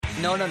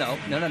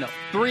No.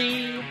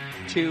 3,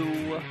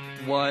 2,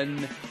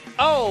 1.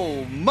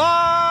 Oh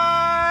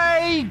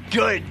my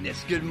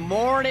goodness. Good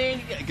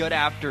morning, good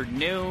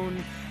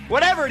afternoon.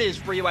 Whatever it is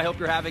for you, I hope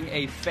you're having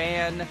a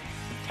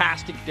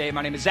fantastic day.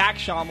 My name is Zach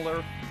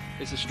Schaumler.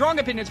 This is Strong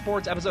Opinion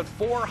Sports, episode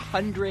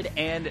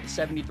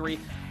 473.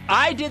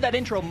 I did that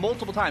intro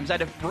multiple times. I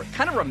had to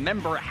kind of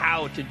remember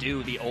how to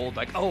do the old,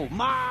 like, oh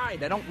my,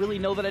 I don't really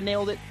know that I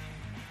nailed it.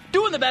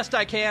 Doing the best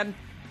I can.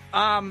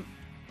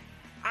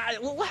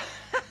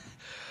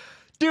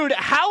 Dude,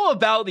 how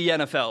about the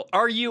NFL?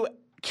 Are you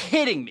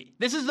kidding me?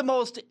 This is the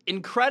most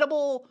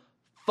incredible,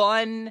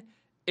 fun,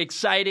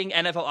 exciting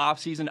NFL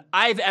offseason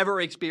I've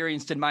ever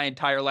experienced in my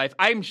entire life.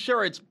 I'm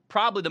sure it's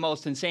probably the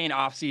most insane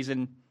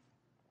offseason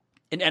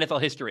in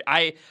NFL history.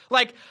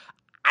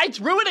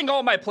 It's ruining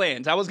all my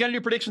plans. I was going to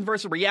do predictions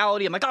versus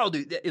reality. I'm like, oh,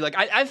 dude,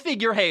 I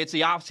figure, hey, it's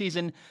the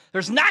offseason.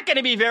 There's not going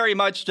to be very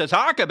much to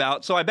talk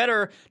about, so I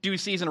better do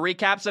season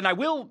recaps, and I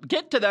will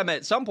get to them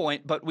at some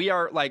point, but we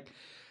are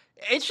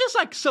it's just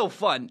so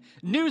fun.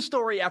 News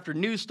story after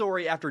news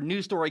story after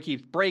news story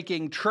keeps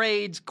breaking.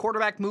 Trades,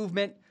 quarterback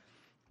movement,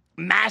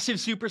 massive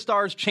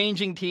superstars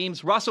changing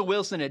teams. Russell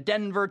Wilson at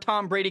Denver,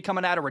 Tom Brady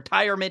coming out of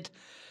retirement,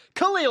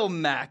 Khalil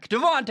Mack,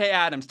 Devontae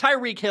Adams,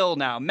 Tyreek Hill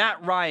now,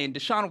 Matt Ryan,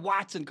 Deshaun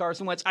Watson,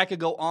 Carson Wentz. I could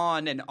go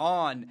on and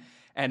on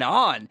and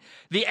on.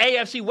 The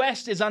AFC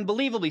West is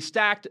unbelievably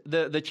stacked.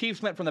 The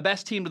Chiefs went from the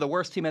best team to the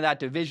worst team in that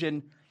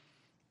division.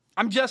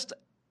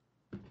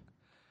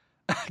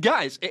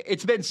 Guys,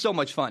 it's been so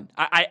much fun.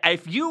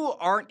 If you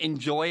aren't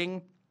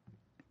enjoying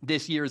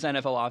this year's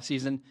NFL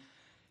offseason,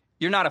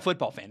 you're not a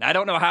football fan. I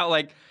don't know how,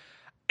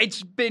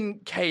 it's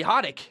been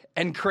chaotic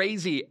and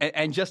crazy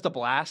and just a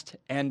blast.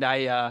 And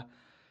we're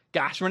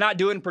not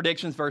doing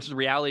predictions versus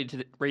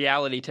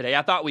reality today.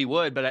 I thought we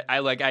would, but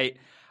I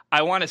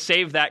want to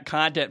save that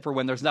content for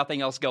when there's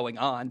nothing else going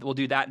on. We'll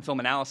do that in film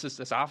analysis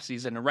this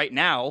offseason. And right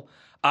now,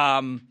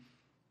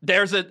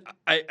 there's an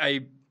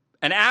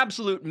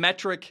absolute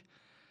metric.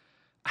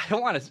 I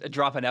don't want to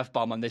drop an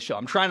F-bomb on this show.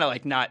 I'm trying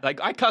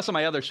to I cuss on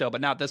my other show,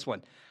 but not this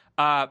one.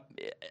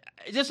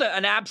 Just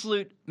an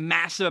absolute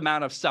massive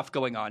amount of stuff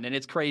going on, and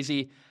it's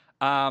crazy.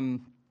 I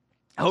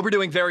hope we're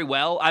doing very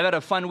well. I've had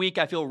a fun week.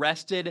 I feel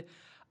rested.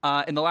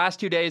 In the last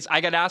 2 days, I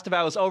got asked if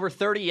I was over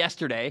 30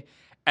 yesterday,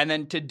 and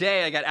then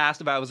today I got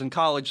asked if I was in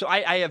college. So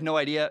I have no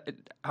idea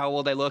how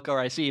old I look or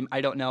I seem.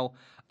 I don't know.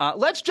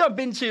 Let's jump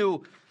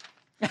into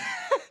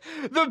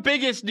the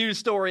biggest news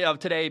story of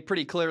today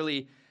pretty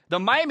clearly. The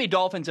Miami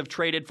Dolphins have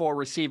traded for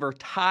receiver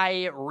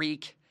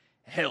Tyreek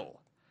Hill.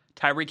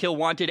 Tyreek Hill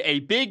wanted a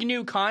big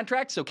new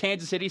contract, so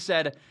Kansas City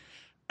said,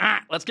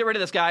 let's get rid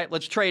of this guy.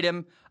 Let's trade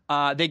him.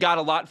 They got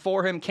a lot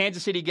for him.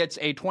 Kansas City gets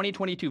a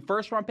 2022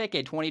 first-round pick,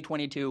 a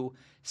 2022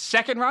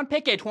 second-round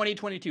pick, a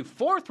 2022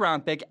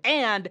 fourth-round pick,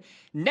 and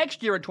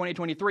next year in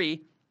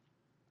 2023,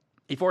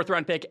 a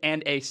fourth-round pick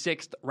and a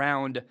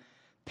sixth-round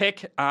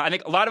pick. I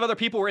think a lot of other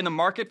people were in the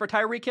market for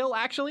Tyreek Hill,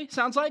 actually,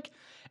 sounds like.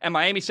 And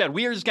Miami said,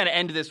 we are just going to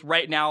end this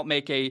right now,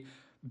 make a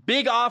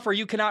big offer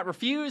you cannot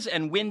refuse,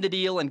 and win the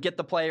deal and get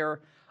the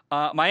player.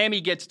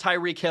 Miami gets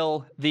Tyreek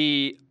Hill.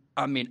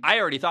 I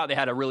already thought they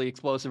had a really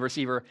explosive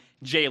receiver,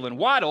 Jalen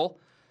Waddle.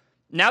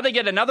 Now they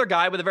get another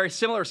guy with a very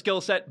similar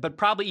skill set, but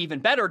probably even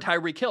better,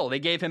 Tyreek Hill. They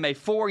gave him a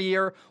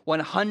 4-year,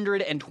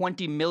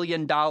 $120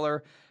 million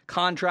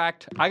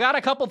contract. I got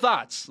a couple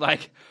thoughts.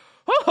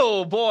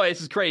 Oh boy,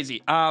 this is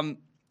crazy.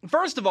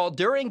 First of all,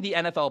 during the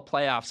NFL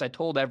playoffs, I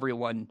told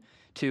everyone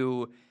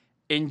to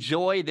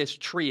enjoy this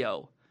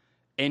trio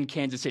in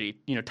Kansas City.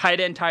 Tight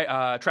end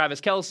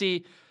Travis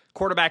Kelce,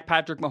 quarterback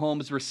Patrick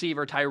Mahomes,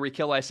 receiver Tyreek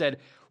Hill. I said,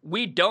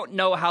 we don't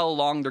know how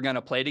long they're going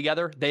to play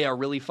together. They are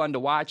really fun to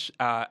watch.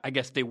 I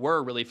guess they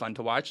were really fun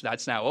to watch.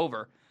 That's now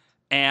over.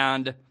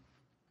 And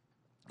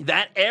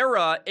that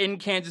era in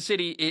Kansas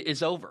City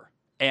is over.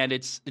 And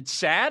it's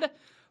sad,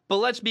 but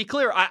let's be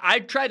clear. I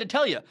tried to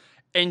tell you,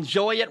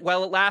 enjoy it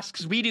while it lasts,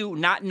 because we do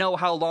not know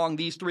how long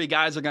these three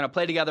guys are going to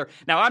play together.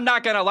 Now, I'm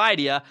not going to lie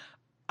to you.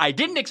 I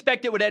didn't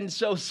expect it would end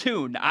so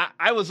soon.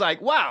 I was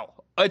like, wow,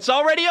 it's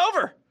already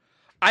over.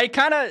 I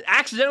kind of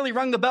accidentally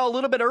rung the bell a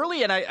little bit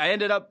early, and I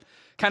ended up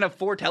kind of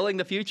foretelling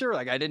the future.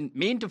 I didn't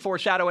mean to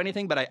foreshadow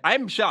anything, but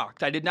I'm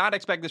shocked. I did not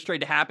expect this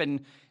trade to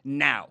happen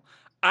now.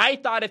 I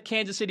thought if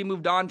Kansas City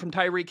moved on from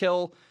Tyreek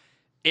Hill,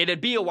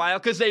 it'd be a while,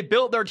 because they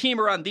built their team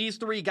around these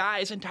three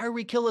guys, and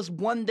Tyreek Hill has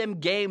won them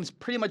games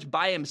pretty much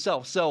by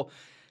himself. So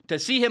to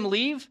see him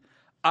leave,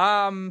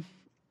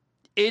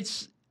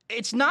 it's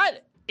not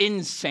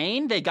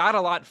insane. They got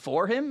a lot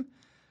for him,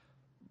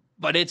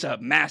 but it's a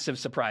massive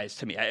surprise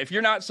to me. If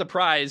you're not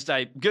surprised,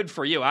 good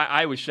for you.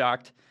 I was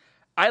shocked.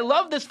 I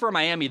love this for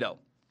Miami, though.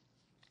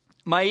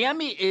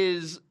 Miami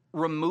is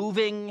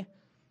removing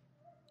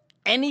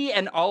any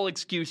and all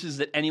excuses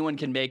that anyone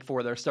can make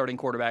for their starting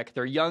quarterback,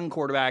 their young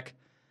quarterback,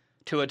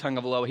 Tua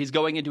Tagovailoa. He's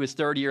going into his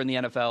third year in the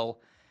NFL,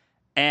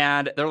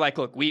 and they're like,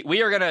 look,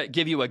 we are going to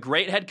give you a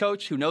great head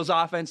coach who knows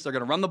offense. They're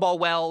going to run the ball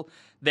well.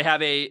 They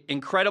have a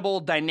incredible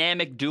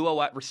dynamic duo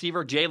at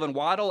receiver, Jalen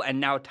Waddle, and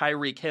now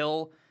Tyreek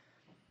Hill.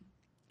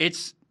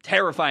 It's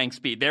terrifying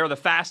speed. They're the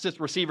fastest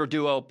receiver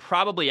duo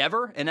probably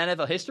ever in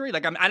NFL history.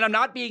 Like, I'm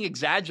not being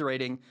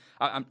exaggerating.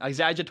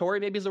 Exaggeratory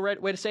maybe is the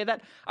right way to say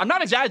that. I'm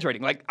not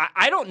exaggerating. Like,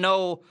 I don't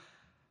know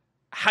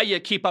how you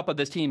keep up with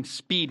this team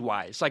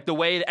speed-wise. Like, the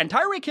way... And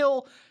Tyreek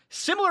Hill,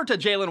 similar to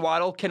Jalen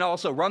Waddle, can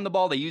also run the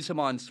ball. They use him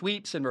on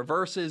sweeps and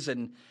reverses.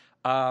 And,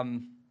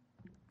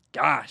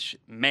 gosh,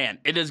 man,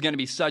 it is going to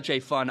be such a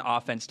fun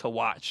offense to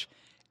watch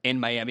in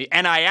Miami.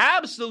 And I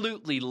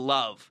absolutely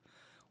love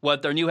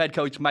what their new head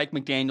coach, Mike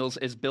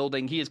McDaniels, is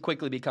building. He is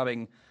quickly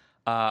becoming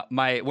he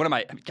might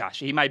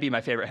be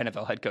my favorite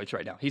NFL head coach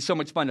right now. He's so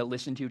much fun to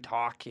listen to,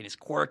 talk, and is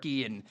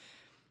quirky and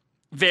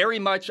very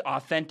much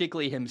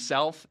authentically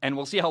himself. And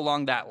we'll see how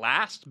long that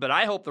lasts. But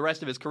I hope the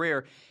rest of his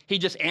career, he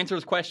just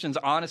answers questions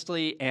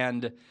honestly.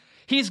 And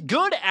he's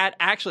good at,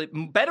 actually,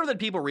 better than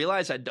people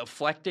realize, at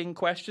deflecting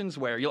questions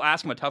where you'll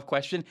ask him a tough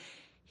question.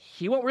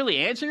 He won't really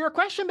answer your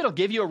question, but he'll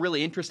give you a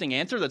really interesting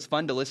answer that's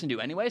fun to listen to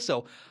anyway.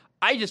 So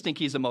I just think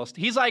he's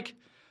like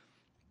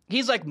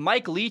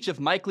Mike Leach if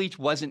Mike Leach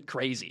wasn't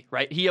crazy,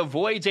 right? He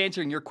avoids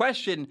answering your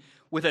question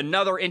with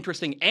another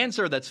interesting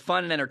answer that's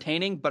fun and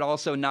entertaining, but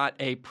also not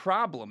a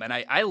problem. And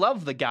I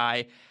love the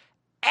guy.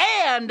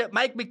 And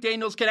Mike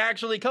McDaniels can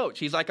actually coach.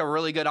 He's like a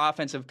really good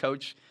offensive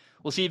coach.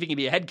 We'll see if he can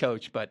be a head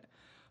coach, but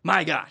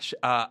my gosh,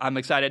 I'm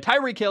excited.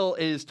 Tyreek Hill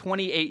is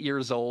 28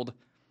 years old.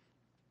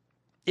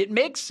 It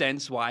makes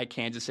sense why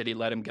Kansas City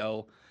let him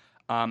go.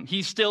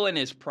 He's still in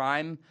his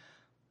prime.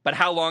 But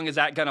how long is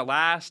that going to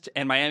last?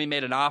 And Miami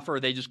made an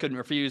offer. They just couldn't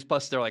refuse.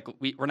 Plus, they're like,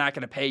 we're not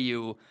going to pay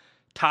you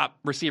top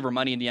receiver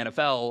money in the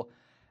NFL.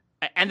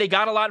 And they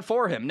got a lot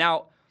for him.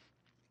 Now,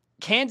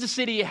 Kansas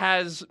City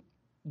has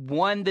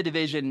won the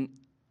division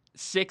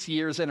 6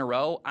 years in a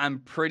row. I'm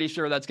pretty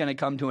sure that's going to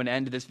come to an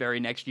end this very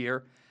next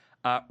year.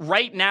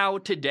 Right now,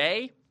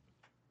 today,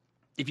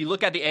 if you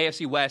look at the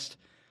AFC West,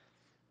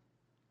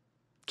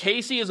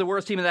 KC is the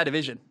worst team in that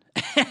division,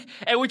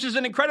 and which is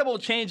an incredible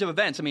change of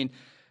events. I mean,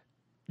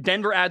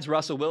 Denver adds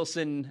Russell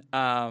Wilson.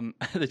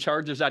 The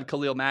Chargers add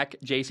Khalil Mack,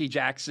 J.C.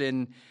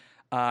 Jackson,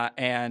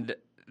 and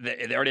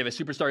they already have a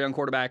superstar young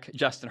quarterback,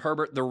 Justin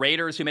Herbert. The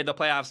Raiders, who made the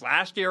playoffs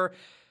last year,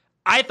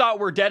 I thought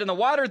were dead in the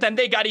water. Then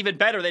they got even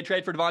better. They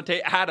trade for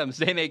Devontae Adams.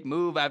 They make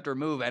move after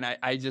move. And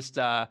I just,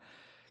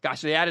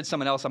 they added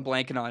someone else. I'm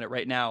blanking on it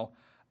right now.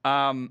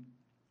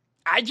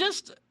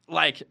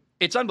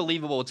 It's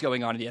unbelievable what's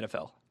going on in the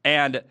NFL.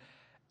 And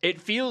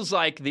it feels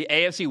like the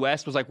AFC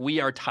West was like, we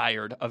are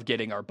tired of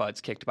getting our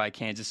butts kicked by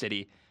Kansas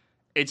City.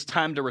 It's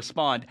time to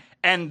respond.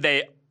 And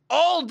they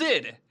all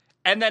did.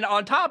 And then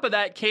on top of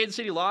that, Kansas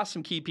City lost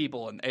some key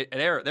people, and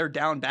they're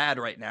down bad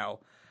right now.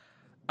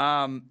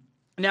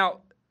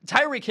 Now,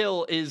 Tyreek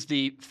Hill is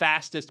the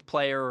fastest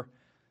player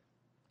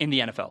in the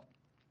NFL.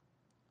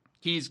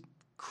 He's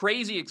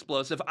crazy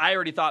explosive. I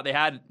already thought they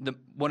had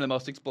one of the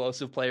most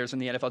explosive players in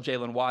the NFL,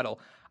 Jalen Waddle.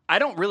 I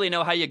don't really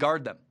know how you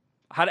guard them.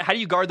 How do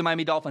you guard the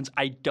Miami Dolphins?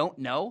 I don't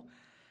know.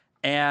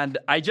 And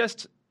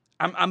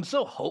I'm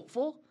so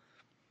hopeful.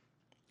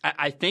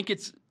 I think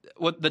it's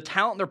what the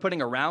talent they're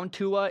putting around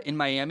Tua in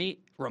Miami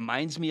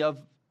reminds me of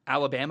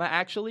Alabama,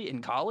 actually,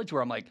 in college,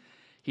 where I'm like,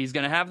 he's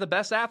going to have the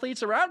best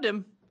athletes around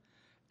him.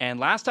 And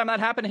last time that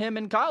happened to him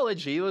in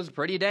college, he was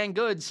pretty dang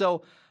good.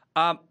 So,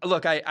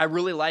 look, I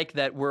really like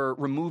that we're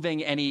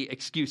removing any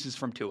excuses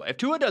from Tua. If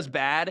Tua does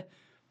bad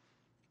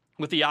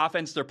with the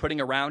offense they're putting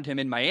around him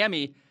in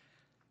Miami,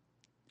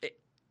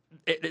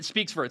 it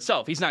speaks for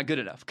itself. He's not good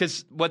enough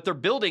because what they're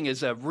building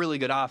is a really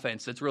good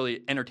offense that's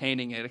really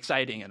entertaining and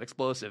exciting and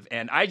explosive.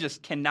 And I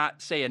just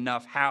cannot say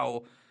enough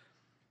how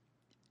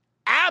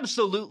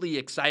absolutely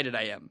excited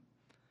I am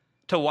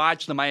to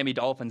watch the Miami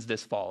Dolphins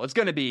this fall. It's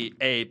going to be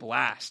a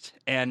blast.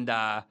 And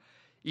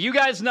you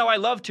guys know I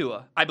love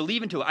Tua. I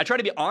believe in Tua. I try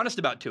to be honest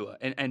about Tua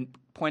and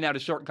point out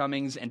his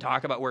shortcomings and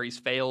talk about where he's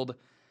failed.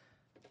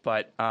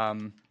 But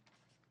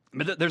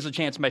there's a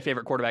chance my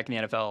favorite quarterback in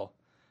the NFL,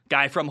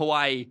 guy from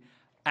Hawaii,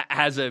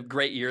 has a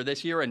great year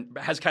this year and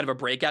has kind of a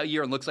breakout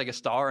year and looks like a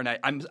star. And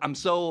I'm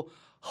so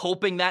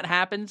hoping that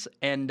happens.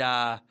 And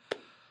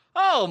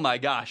oh my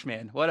gosh,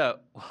 man, what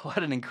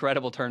an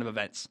incredible turn of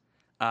events.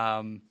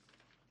 I'm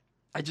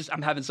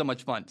having so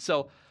much fun.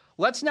 So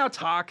let's now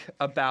talk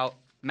about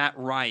Matt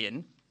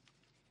Ryan.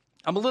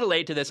 I'm a little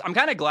late to this. I'm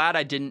kind of glad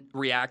I didn't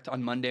react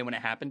on Monday when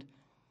it happened.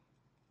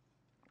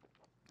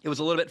 It was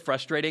a little bit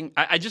frustrating.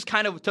 I just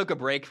kind of took a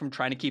break from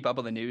trying to keep up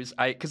with the news.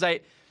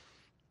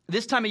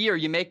 This time of year,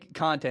 you make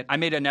content. I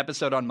made an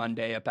episode on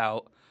Monday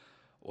about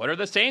what are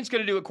the Saints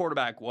going to do at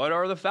quarterback? What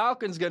are the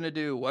Falcons going to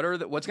do?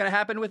 What's going to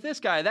happen with this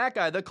guy, that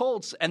guy, the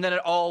Colts? And then it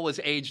all was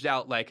aged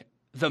out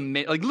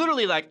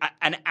literally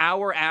an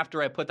hour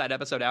after I put that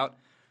episode out,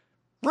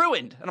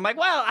 ruined. And I'm like,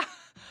 well,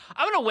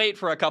 I'm going to wait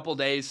for a couple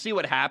days, see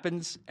what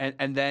happens,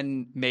 and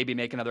then maybe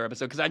make another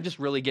episode because I'm just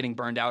really getting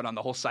burned out on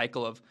the whole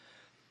cycle of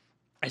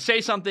I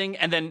say something,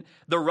 and then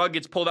the rug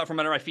gets pulled out from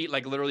under my feet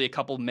like literally a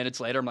couple minutes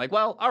later. I'm like,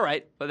 well, all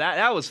right, but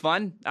that was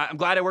fun. I'm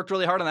glad I worked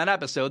really hard on that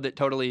episode that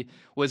totally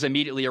was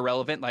immediately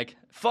irrelevant. Like,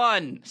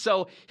 fun.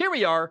 So here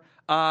we are,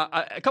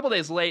 a couple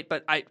days late,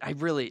 but I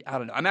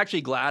don't know. I'm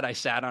actually glad I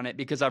sat on it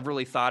because I've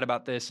really thought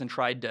about this and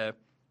tried to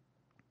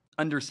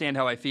understand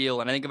how I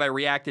feel. And I think if I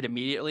reacted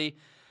immediately,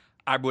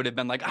 I would have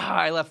been like,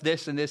 I left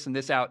this and this and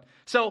this out.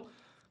 So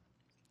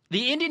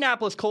the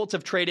Indianapolis Colts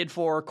have traded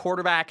for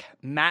quarterback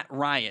Matt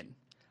Ryan.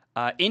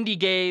 Indy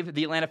gave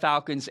the Atlanta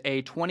Falcons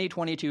a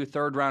 2022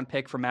 third-round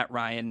pick for Matt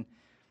Ryan,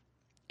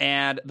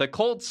 and the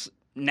Colts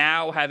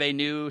now have a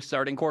new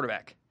starting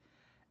quarterback.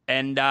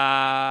 And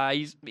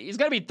he's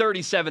going to be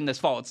 37 this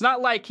fall. It's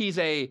not like he's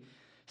a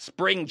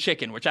spring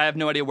chicken, which I have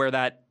no idea where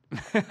that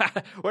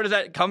where does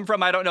that come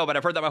from? I don't know, but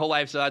I've heard that my whole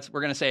life, so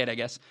we're going to say it, I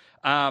guess.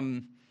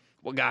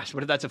 Well, gosh,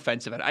 what if that's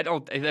offensive?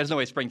 There's no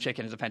way spring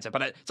chicken is offensive,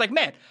 but it's like,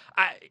 man,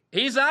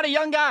 he's not a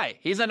young guy.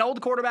 He's an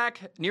old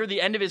quarterback near the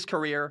end of his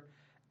career.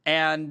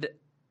 And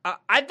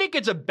I think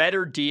it's a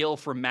better deal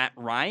for Matt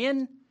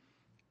Ryan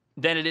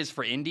than it is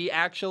for Indy,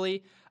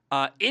 actually.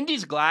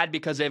 Indy's glad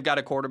because they've got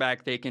a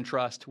quarterback they can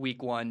trust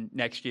week 1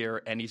 next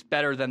year, and he's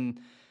better than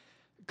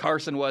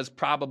Carson was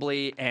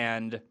probably.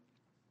 And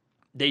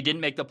they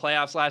didn't make the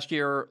playoffs last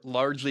year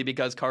largely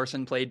because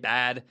Carson played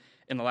bad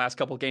in the last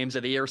couple games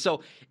of the year.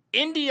 So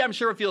Indy, I'm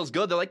sure, feels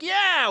good. They're like,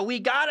 yeah, we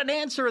got an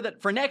answer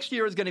that for next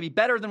year is going to be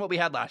better than what we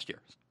had last year.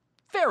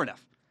 Fair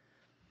enough.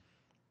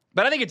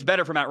 But I think it's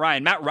better for Matt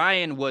Ryan. Matt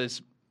Ryan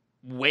was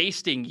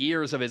wasting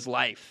years of his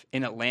life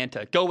in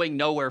Atlanta, going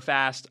nowhere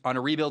fast on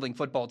a rebuilding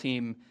football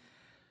team.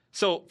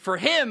 So for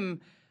him,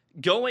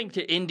 going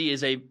to Indy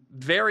is a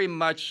very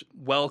much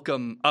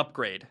welcome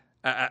upgrade.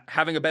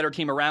 Having a better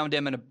team around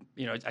him and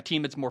a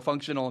team that's more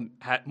functional and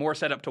more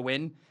set up to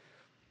win.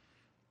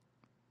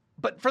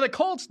 But for the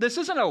Colts, this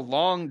isn't a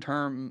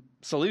long-term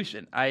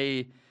solution.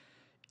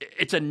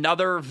 It's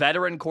another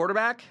veteran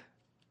quarterback,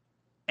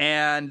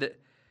 and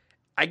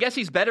I guess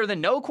he's better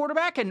than no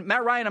quarterback. And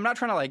Matt Ryan, I'm not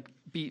trying to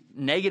be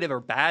negative or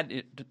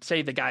bad to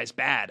say the guy's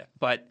bad,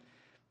 but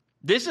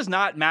this is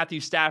not Matthew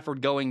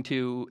Stafford going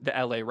to the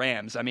LA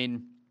Rams. I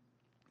mean,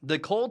 the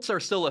Colts are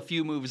still a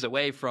few moves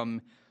away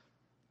from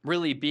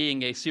really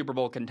being a Super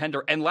Bowl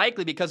contender, and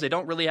likely because they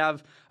don't really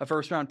have a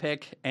first-round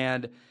pick,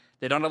 and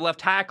they don't have left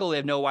tackle. They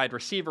have no wide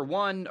receiver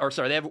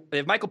they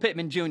have Michael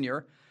Pittman Jr.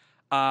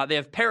 They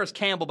have Paris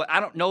Campbell, but I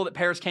don't know that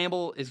Paris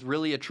Campbell is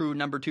really a true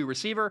number 2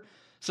 receiver.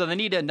 So they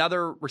need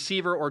another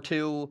receiver or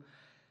two.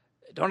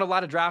 Don't have a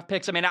lot of draft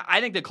picks. I mean,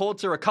 I think the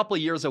Colts are a couple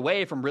of years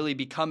away from really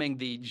becoming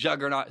the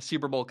juggernaut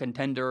Super Bowl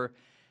contender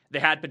they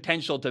had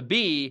potential to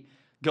be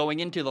going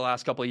into the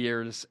last couple of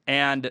years.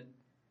 And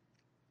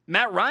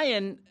Matt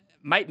Ryan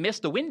might miss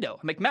the window.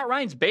 I mean, Matt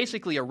Ryan's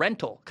basically a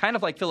rental, kind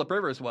of like Phillip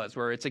Rivers was,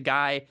 where it's a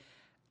guy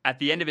at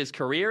the end of his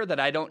career that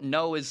I don't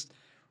know is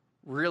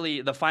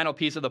really the final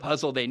piece of the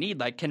puzzle they need.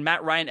 Like, can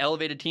Matt Ryan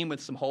elevate a team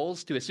with some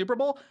holes to a Super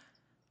Bowl?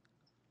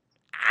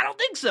 I don't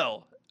think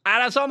so.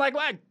 And so I'm like,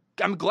 well,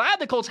 I'm glad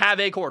the Colts have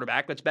a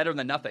quarterback that's better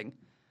than nothing.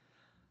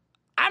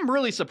 I'm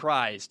really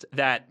surprised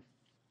that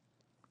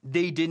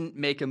they didn't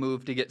make a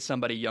move to get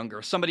somebody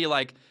younger. Somebody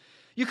like,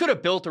 you could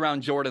have built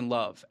around Jordan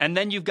Love. And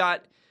then you've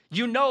got,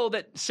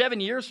 that 7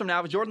 years from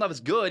now, if Jordan Love is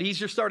good, he's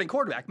your starting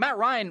quarterback. Matt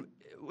Ryan,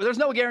 there's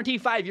no guarantee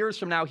 5 years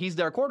from now he's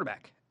their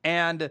quarterback.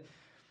 And,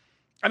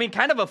 I mean,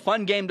 kind of a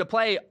fun game to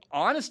play,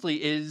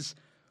 honestly, is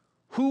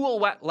who will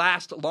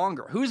last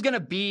longer? Who's going to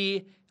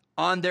be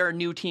on their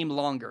new team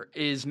longer?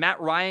 Is Matt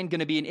Ryan going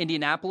to be in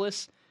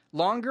Indianapolis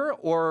longer,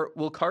 or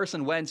will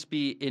Carson Wentz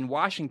be in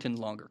Washington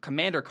longer?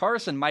 Commander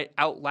Carson might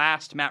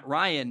outlast Matt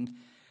Ryan,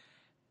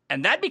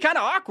 and that'd be kind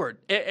of awkward.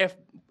 If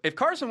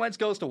Carson Wentz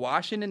goes to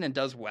Washington and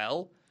does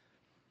well,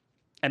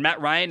 and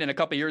Matt Ryan in a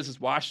couple of years is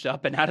washed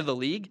up and out of the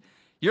league,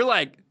 you're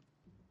like,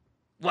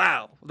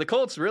 wow, the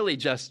Colts really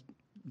just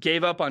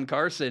gave up on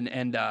Carson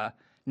and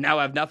now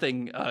have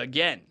nothing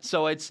again.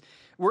 So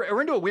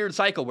we're into a weird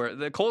cycle where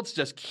the Colts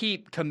just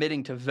keep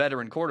committing to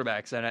veteran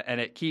quarterbacks,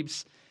 and it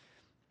keeps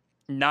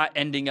not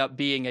ending up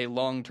being a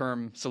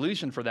long-term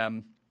solution for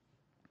them.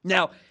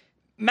 Now,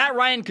 Matt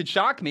Ryan could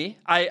shock me.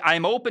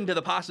 I'm open to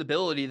the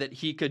possibility that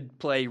he could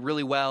play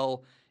really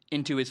well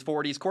into his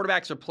 40s.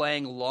 Quarterbacks are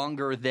playing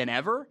longer than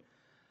ever.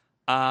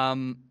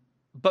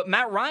 But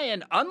Matt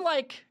Ryan,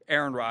 unlike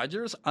Aaron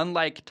Rodgers,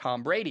 unlike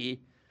Tom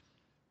Brady,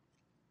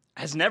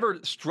 has never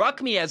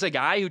struck me as a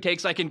guy who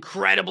takes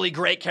incredibly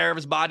great care of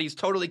his body. He's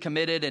totally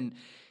committed. And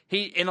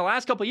he, in the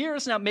last couple of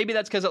years, now maybe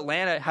that's because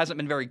Atlanta hasn't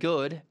been very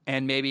good,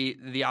 and maybe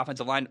the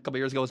offensive line a couple of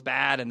years ago was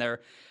bad, and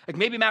they're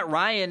maybe Matt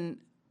Ryan,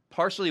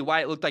 partially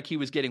why it looked like he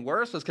was getting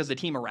worse was because the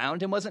team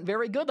around him wasn't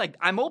very good.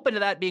 I'm open to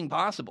that being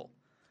possible.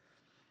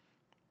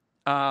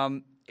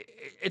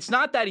 It's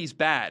not that he's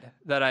bad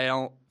that I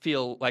don't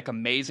feel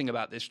amazing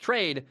about this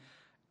trade.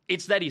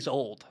 It's that he's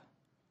old.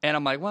 And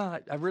I'm like, well,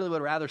 I really would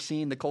have rather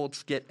seen the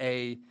Colts get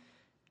a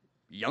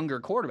younger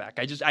quarterback.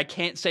 I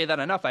can't say that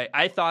enough.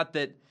 I thought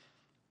that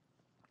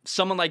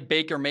someone like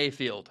Baker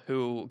Mayfield,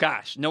 who,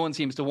 gosh, no one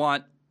seems to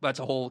want, that's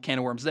a whole can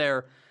of worms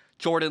there,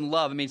 Jordan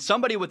Love. I mean,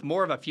 somebody with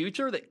more of a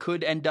future that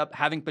could end up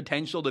having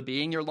potential to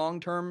being your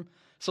long-term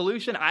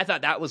solution. I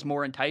thought that was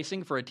more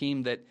enticing for a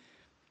team that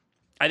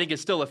I think is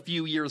still a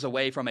few years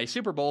away from a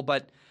Super Bowl,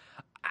 but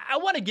I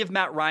want to give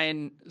Matt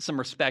Ryan some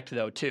respect,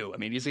 though, too. I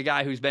mean, he's a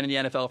guy who's been in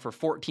the NFL for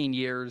 14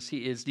 years.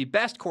 He is the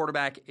best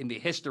quarterback in the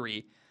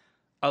history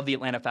of the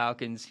Atlanta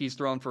Falcons. He's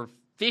thrown for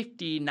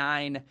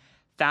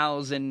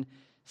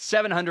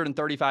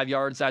 59,735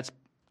 yards. That's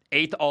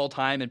 8th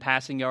all-time in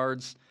passing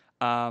yards.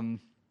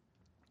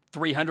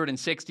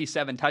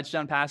 367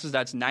 touchdown passes.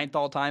 That's 9th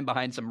all-time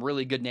behind some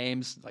really good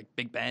names like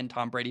Big Ben,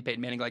 Tom Brady,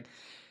 Peyton Manning. Like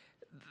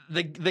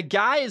the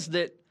guys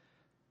that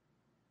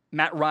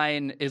Matt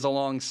Ryan is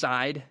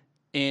alongside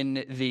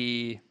in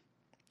the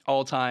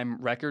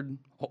all-time record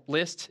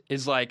list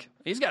is like,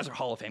 these guys are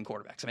Hall of Fame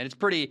quarterbacks. I mean, it's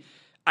pretty,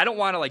 I don't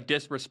want to like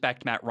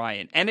disrespect Matt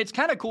Ryan. And it's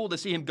kind of cool to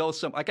see him go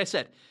like I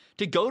said,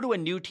 to go to a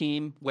new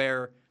team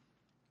where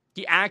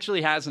he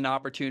actually has an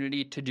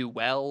opportunity to do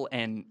well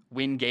and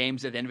win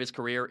games at the end of his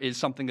career is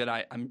something that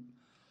I'm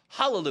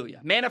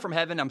hallelujah. Manna from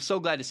heaven. I'm so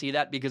glad to see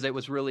that because it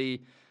was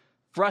really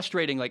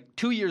frustrating. Like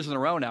 2 years in a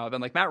row now, I've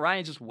been like, Matt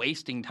Ryan's just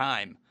wasting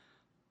time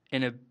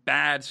in a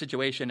bad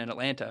situation in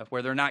Atlanta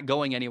where they're not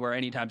going anywhere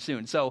anytime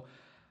soon. So,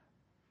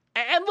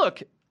 and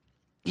look,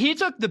 he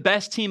took the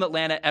best team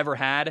Atlanta ever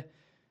had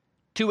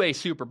to a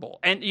Super Bowl.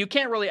 And you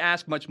can't really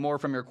ask much more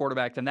from your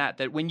quarterback than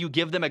that when you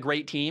give them a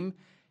great team,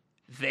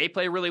 they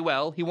play really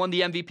well. He won the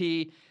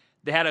MVP.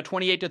 They had a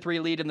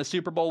 28-3 lead in the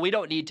Super Bowl. We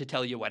don't need to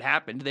tell you what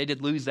happened. They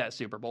did lose that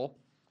Super Bowl.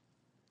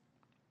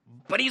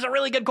 But he's a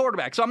really good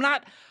quarterback. So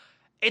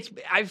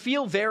I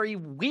feel very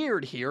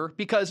weird here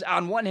because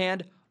on one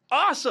hand,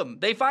 awesome.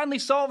 They finally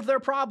solved their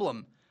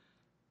problem.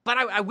 But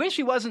I wish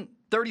he wasn't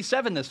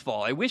 37 this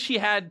fall. I wish he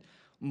had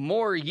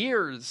more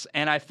years,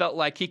 and I felt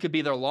like he could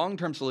be their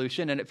long-term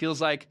solution, and it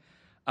feels like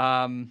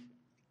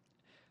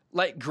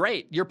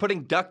great. You're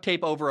putting duct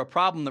tape over a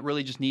problem that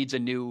really just needs a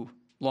new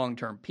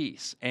long-term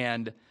piece.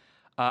 And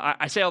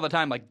I say all the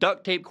time, like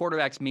duct tape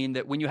quarterbacks mean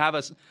that when you have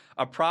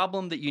a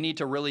problem that you need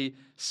to really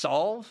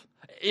solve,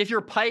 if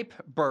your pipe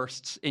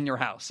bursts in your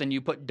house and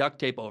you put duct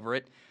tape over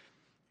it,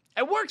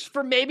 it works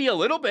for maybe a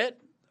little bit,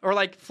 or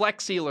like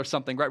Flex Seal or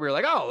something, right? Where you're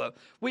like, oh,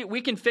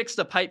 we can fix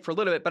the pipe for a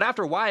little bit, but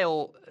after a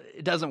while,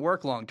 it doesn't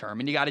work long term,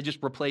 and you got to just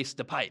replace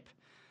the pipe.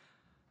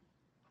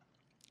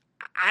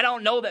 I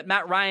don't know that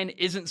Matt Ryan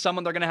isn't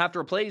someone they're going to have to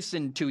replace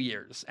in 2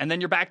 years, and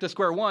then you're back to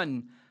square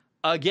one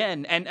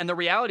again. And the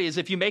reality is,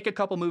 if you make a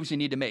couple moves you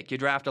need to make, you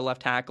draft a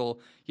left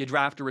tackle, you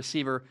draft a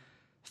receiver,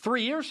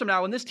 3 years from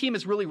now, when this team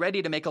is really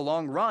ready to make a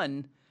long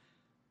run,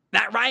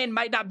 Matt Ryan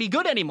might not be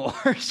good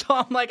anymore. So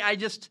I'm like,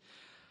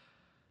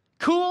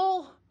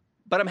 cool,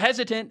 but I'm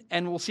hesitant,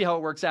 and we'll see how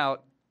it works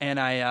out. And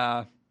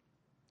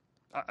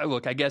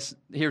look, I guess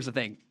here's the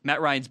thing.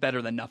 Matt Ryan's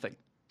better than nothing.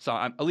 So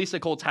at least the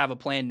Colts have a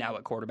plan now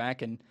at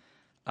quarterback, and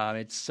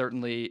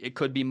it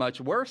could be much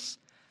worse.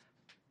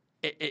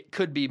 It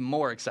could be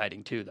more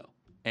exciting too, though.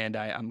 And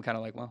I'm kind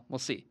of like, well, we'll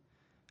see.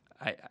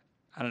 I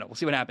don't know. We'll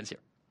see what happens here.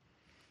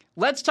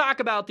 Let's talk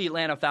about the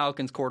Atlanta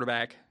Falcons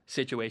quarterback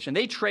situation.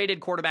 They traded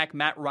quarterback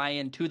Matt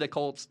Ryan to the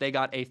Colts. They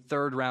got a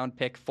 3rd-round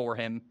pick for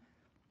him.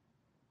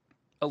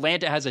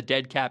 Atlanta has a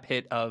dead cap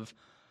hit of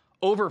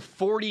over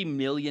 $40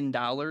 million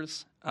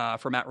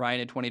for Matt Ryan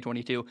in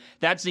 2022.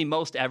 That's the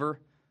most ever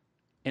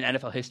in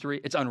NFL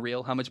history. It's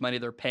unreal how much money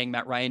they're paying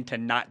Matt Ryan to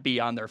not be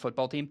on their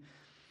football team.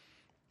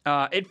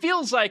 It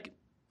feels like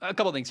a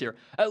couple things here.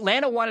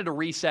 Atlanta wanted to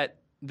reset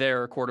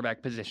their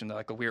quarterback position. They're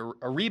like, we're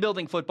a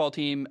rebuilding football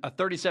team. A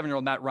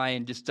 37-year-old Matt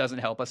Ryan just doesn't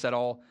help us at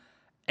all.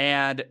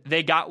 And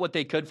they got what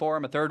they could for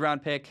him, a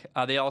 3rd-round pick.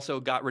 They also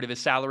got rid of his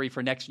salary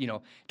for next,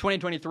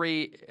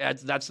 2023.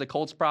 That's the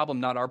Colts' problem,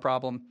 not our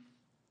problem.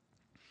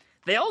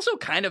 They also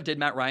kind of did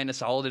Matt Ryan a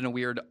solid in a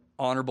weird,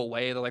 honorable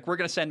way. They're like, we're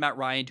going to send Matt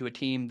Ryan to a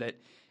team that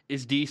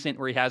is decent,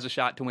 where he has a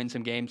shot to win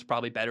some games,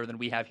 probably better than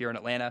we have here in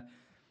Atlanta.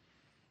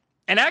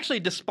 And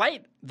actually,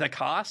 despite the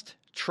cost,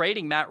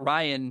 trading Matt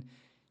Ryan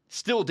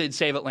still did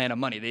save Atlanta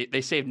money.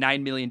 They saved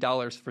 $9 million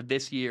for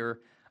this year.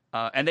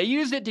 And they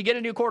used it to get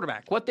a new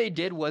quarterback. What they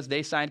did was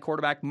they signed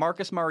quarterback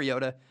Marcus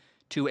Mariota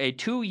to a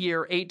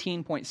 2-year,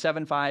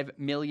 $18.75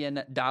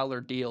 million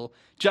deal,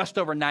 just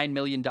over $9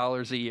 million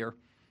a year.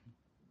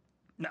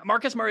 Now,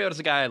 Marcus Mariota is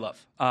a guy I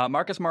love.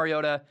 Marcus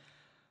Mariota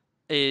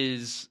he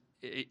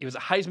was a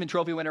Heisman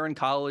Trophy winner in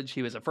college.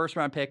 He was a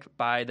 1st-round pick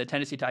by the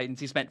Tennessee Titans.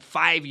 He spent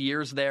 5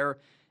 years there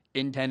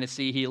in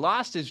Tennessee. He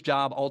lost his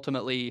job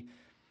ultimately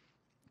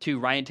to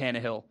Ryan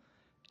Tannehill.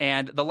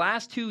 And the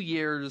last 2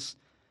 years,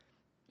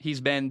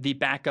 he's been the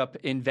backup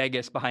in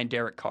Vegas behind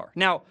Derek Carr.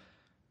 Now,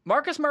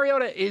 Marcus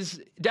Mariota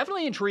is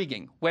definitely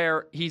intriguing,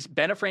 where he's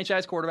been a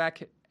franchise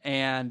quarterback,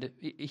 and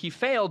he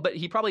failed, but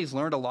he probably has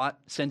learned a lot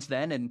since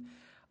then.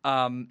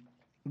 And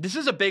this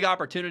is a big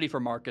opportunity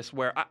for Marcus,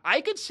 where I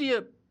could see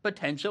a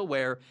potential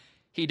where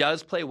he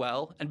does play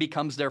well and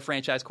becomes their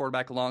franchise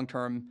quarterback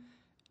long-term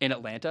in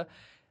Atlanta.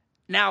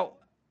 Now,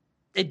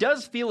 it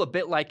does feel a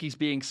bit like he's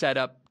being set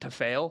up to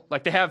fail.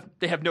 Like they have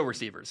no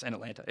receivers in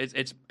Atlanta.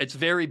 It's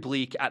very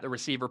bleak at the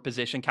receiver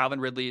position.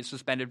 Calvin Ridley is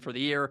suspended for the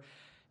year.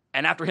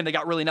 And after him, they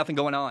got really nothing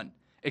going on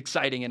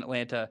exciting in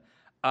Atlanta.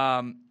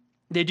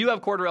 They do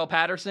have Cordarrelle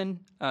Patterson,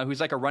 who's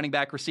like a running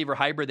back receiver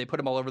hybrid. They put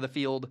him all over the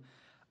field.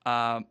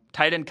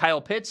 Tight end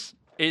Kyle Pitts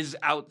is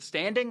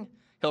outstanding.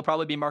 He'll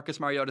probably be Marcus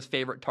Mariota's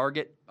favorite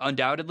target,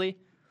 undoubtedly.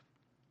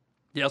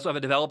 They also have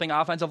a developing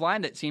offensive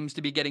line that seems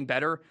to be getting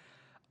better.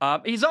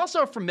 He's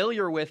also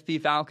familiar with the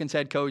Falcons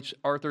head coach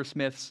Arthur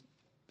Smith's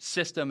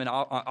system and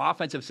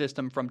offensive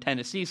system from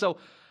Tennessee. So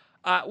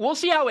we'll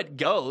see how it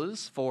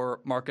goes for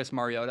Marcus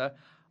Mariota.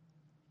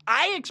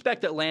 I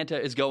expect Atlanta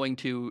is going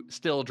to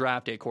still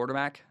draft a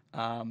quarterback.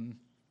 A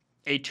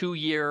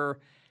 2-year,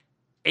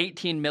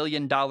 $18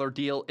 million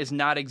deal is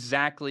not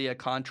exactly a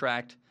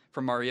contract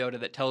for Mariota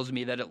that tells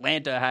me that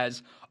Atlanta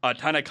has a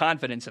ton of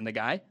confidence in the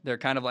guy. They're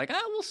kind of like,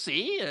 we'll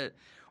see.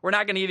 We're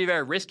not going to give you a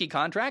very risky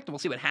contract, and we'll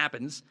see what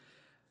happens.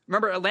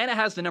 Remember, Atlanta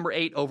has the number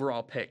 8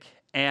 overall pick,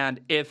 and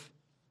if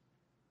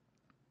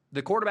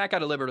the quarterback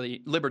out of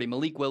Liberty,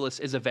 Malik Willis,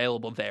 is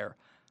available there,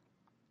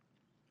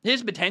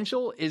 his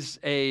potential is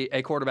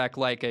a quarterback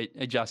like a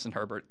Justin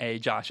Herbert, a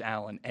Josh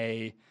Allen,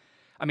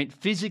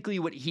 physically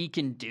what he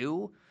can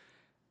do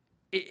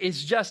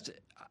is just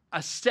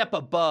a step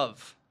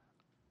above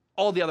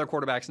all the other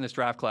quarterbacks in this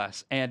draft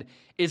class. And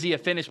is he a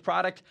finished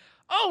product?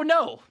 Oh,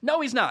 no. No,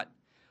 he's not.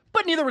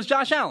 But neither was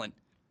Josh Allen.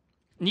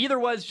 Neither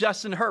was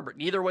Justin Herbert.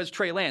 Neither was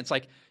Trey Lance.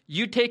 Like,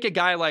 you take a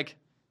guy like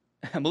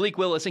Malik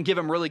Willis and give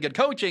him really good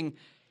coaching,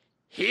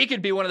 he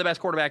could be one of the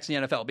best quarterbacks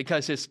in the NFL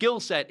because his skill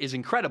set is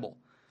incredible.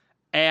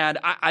 And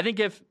I think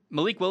if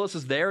Malik Willis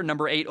is there,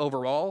 number 8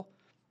 overall,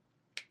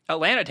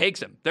 Atlanta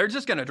takes him. They're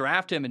just going to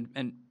draft him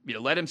and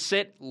let him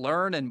sit,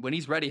 learn, and when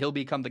he's ready, he'll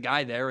become the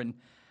guy there. And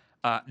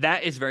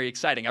that is very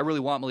exciting. I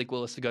really want Malik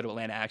Willis to go to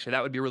Atlanta, actually.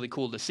 That would be really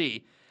cool to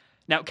see.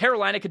 Now,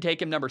 Carolina could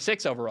take him number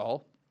 6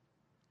 overall.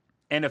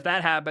 And if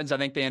that happens, I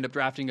think they end up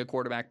drafting a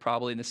quarterback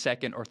probably in the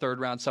 2nd or 3rd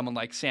round, someone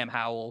like Sam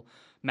Howell,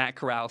 Matt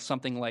Corral,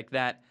 something like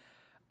that.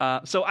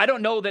 So I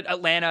don't know that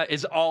Atlanta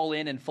is all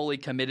in and fully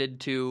committed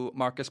to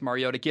Marcus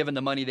Mariota, given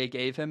the money they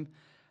gave him.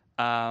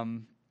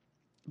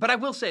 But I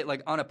will say,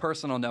 like, on a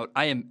personal note,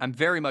 I'm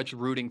very much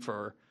rooting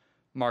for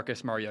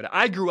Marcus Mariota.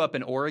 I grew up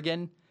in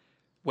Oregon,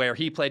 where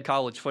he played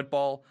college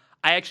football.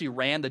 I actually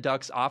ran the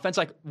Ducks offense.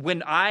 Like,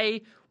 when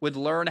I would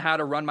learn how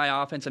to run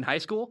my offense in high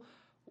school,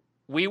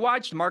 we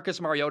watched Marcus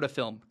Mariota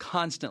film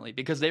constantly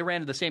because they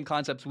ran the same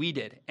concepts we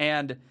did.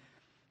 And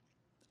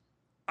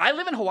I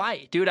live in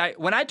Hawaii, dude.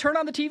 When I turn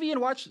on the TV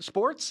and watch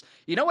sports,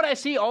 you know what I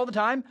see all the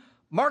time?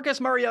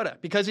 Marcus Mariota,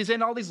 because he's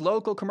in all these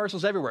local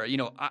commercials everywhere.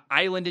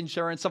 Island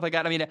Insurance, stuff like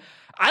that. I mean,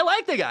 I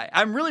like the guy.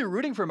 I'm really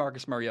rooting for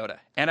Marcus Mariota,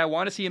 and I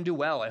want to see him do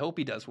well. I hope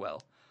he does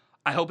well.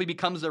 I hope he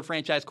becomes their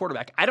franchise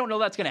quarterback. I don't know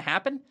that's going to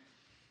happen.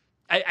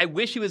 I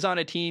wish he was on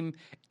a team.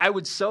 I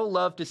would so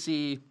love to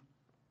see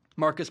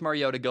Marcus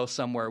Mariota go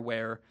somewhere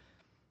where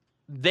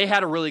they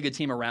had a really good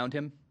team around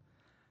him.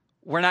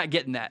 We're not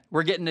getting that.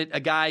 We're getting a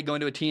guy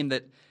going to a team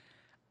that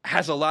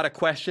has a lot of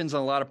questions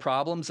and a lot of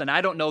problems, and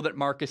I don't know that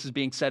Marcus is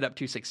being set up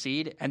to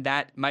succeed, and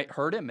that might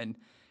hurt him, and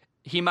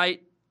he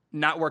might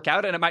not work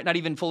out, and it might not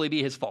even fully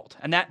be his fault,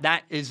 and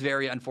that is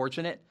very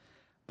unfortunate.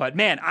 But,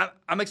 man,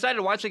 I'm excited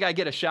to watch the guy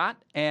get a shot,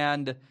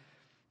 and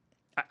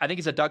I think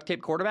he's a duct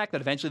tape quarterback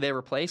that eventually they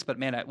replace, but,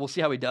 man, we'll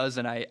see how he does,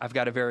 and I've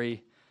got a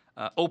very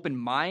open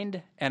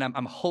mind, and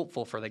I'm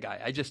hopeful for the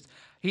guy.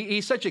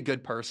 He's such a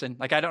good person.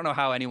 Like, I don't know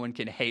how anyone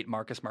can hate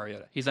Marcus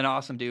Mariota. He's an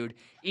awesome dude,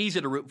 easy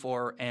to root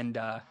for, and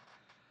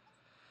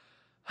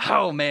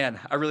oh, man,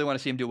 I really want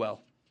to see him do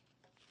well.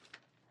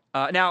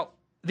 Now,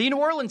 the New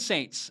Orleans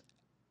Saints.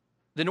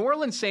 The New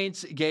Orleans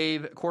Saints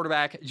gave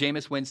quarterback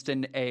Jameis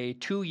Winston a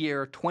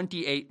 2-year,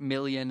 $28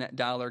 million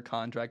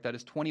contract. That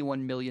is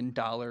 $21 million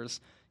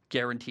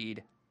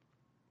guaranteed.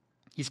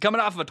 He's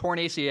coming off of a torn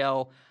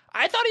ACL.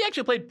 I thought he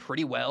actually played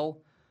pretty well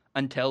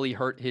until he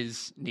hurt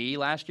his knee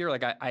last year.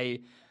 Like, I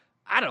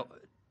don't know.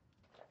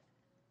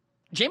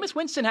 Jameis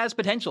Winston has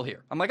potential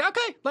here. I'm like,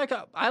 okay,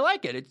 I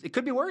like it. It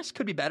could be worse,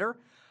 could be better.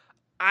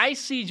 I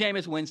see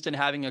Jameis Winston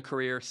having a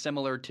career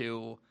similar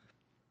to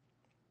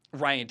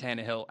Ryan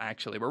Tannehill,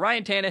 actually, where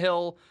Ryan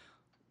Tannehill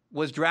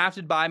was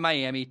drafted by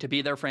Miami to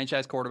be their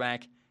franchise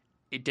quarterback.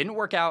 It didn't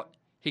work out.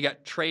 He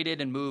got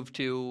traded and moved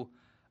to,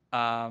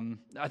 I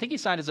think he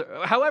signed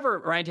however,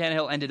 Ryan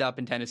Tannehill ended up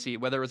in Tennessee,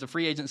 whether it was a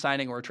free agent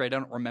signing or a trade, I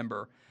don't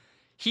remember.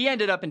 He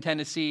ended up in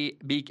Tennessee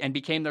and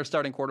became their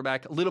starting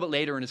quarterback a little bit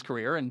later in his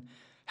career and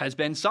has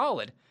been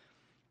solid.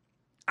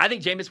 I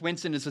think Jameis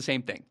Winston is the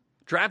same thing.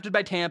 Drafted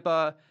by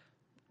Tampa,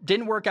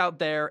 didn't work out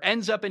there,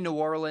 ends up in New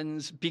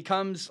Orleans,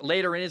 becomes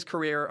later in his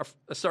career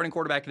a starting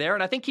quarterback there,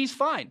 and I think he's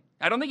fine.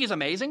 I don't think he's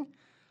amazing.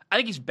 I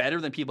think he's better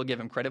than people give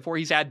him credit for.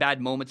 He's had bad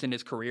moments in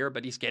his career,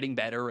 but he's getting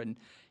better, and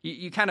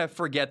you kind of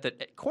forget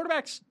that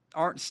quarterbacks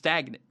aren't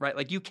stagnant, right?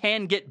 Like, you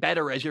can get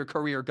better as your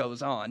career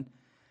goes on.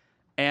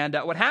 And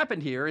what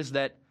happened here is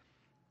that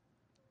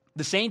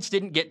the Saints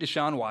didn't get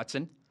Deshaun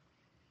Watson.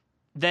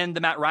 Then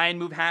the Matt Ryan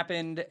move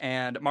happened,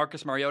 and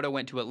Marcus Mariota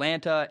went to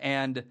Atlanta,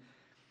 and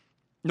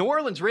New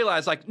Orleans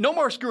realized, like, no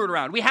more screwing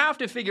around. We have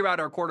to figure out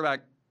our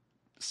quarterback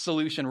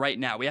solution right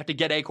now. We have to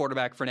get a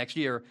quarterback for next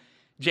year.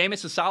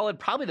 Jameis is solid,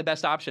 probably the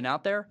best option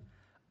out there.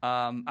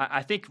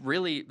 I think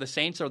really the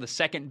Saints are the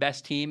second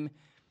best team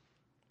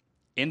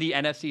in the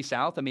NFC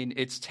South. I mean,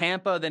 it's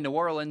Tampa, then New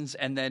Orleans,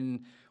 and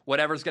then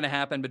whatever's going to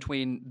happen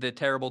between the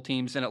terrible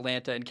teams in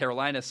Atlanta and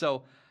Carolina.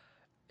 So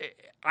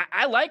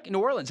I like New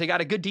Orleans. They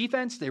got a good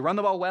defense. They run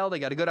the ball well. They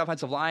got a good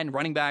offensive line.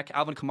 Running back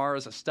Alvin Kamara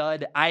is a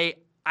stud. I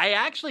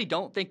actually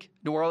don't think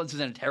New Orleans is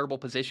in a terrible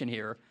position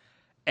here.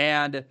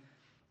 And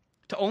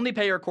to only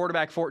pay your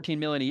quarterback $14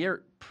 million a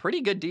year,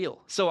 pretty good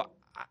deal. So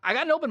I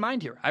got an open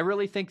mind here. I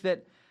really think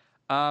that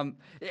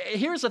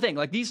here's the thing.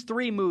 Like these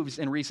three moves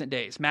in recent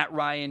days, Matt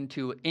Ryan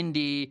to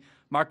Indy,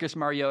 Marcus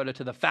Mariota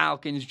to the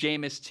Falcons,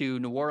 Jameis to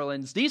New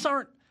Orleans. These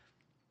aren't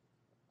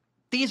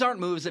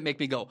moves that make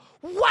me go,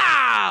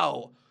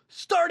 wow,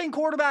 starting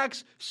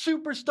quarterbacks,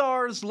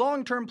 superstars,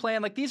 long-term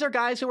plan. Like these are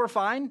guys who are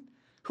fine,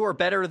 who are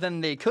better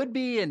than they could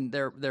be, and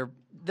they're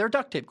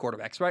duct tape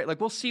quarterbacks, right? Like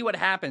we'll see what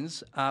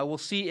happens. We'll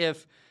see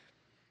if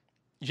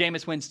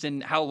Jameis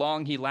Winston, how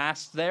long he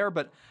lasts there.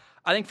 But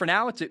I think for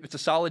now it's a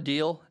solid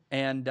deal.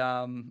 And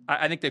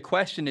I think the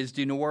question is,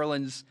 do New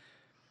Orleans,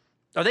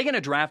 are they going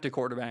to draft a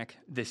quarterback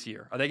this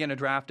year? Are they going to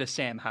draft a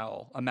Sam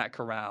Howell, a Matt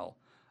Corral,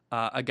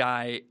 a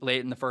guy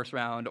late in the first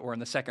round or in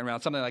the second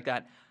round, something like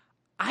that?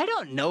 I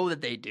don't know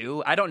that they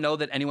do. I don't know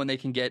that anyone they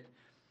can get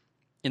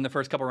in the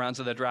first couple rounds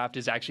of the draft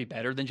is actually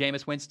better than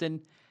Jameis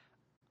Winston.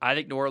 I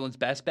think New Orleans'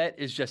 best bet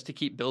is just to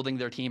keep building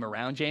their team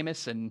around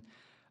Jameis, and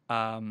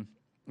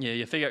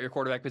you figure out your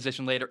quarterback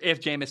position later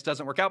if Jameis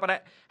doesn't work out.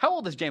 But how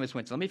old is Jameis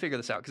Winston? Let me figure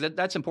this out, because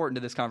that's important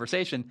to this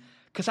conversation,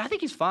 because I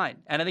think he's fine,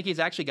 and I think he's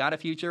actually got a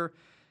future.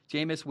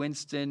 Jameis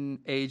Winston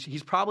age,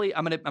 he's probably,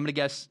 I'm gonna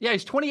guess, yeah,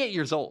 he's 28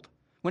 years old.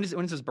 When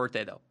is his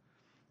birthday, though?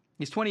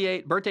 He's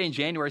 28, birthday in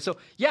January. So,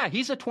 yeah,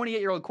 he's a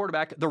 28-year-old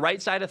quarterback, the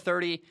right side of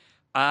 30,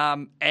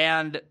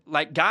 and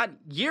like got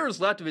years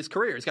left of his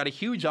career. He's got a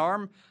huge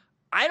arm.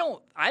 I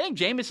think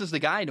Jameis is the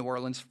guy in New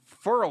Orleans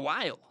for a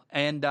while,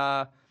 and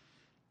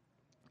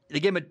they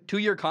gave him a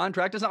 2-year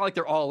contract. It's not like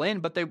they're all in,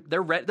 but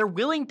they're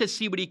willing to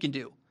see what he can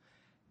do,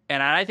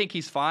 and I think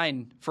he's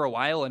fine for a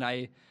while. And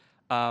I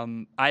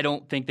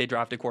don't think they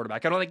draft a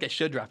quarterback. I don't think they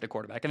should draft a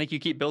quarterback. I think you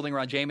keep building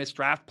around Jameis,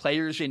 draft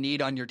players you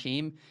need on your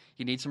team.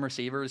 You need some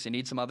receivers. You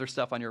need some other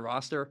stuff on your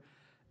roster.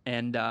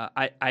 And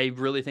I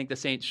really think the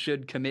Saints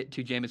should commit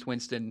to Jameis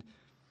Winston.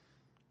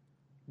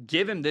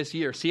 Give him this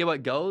year. See how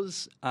it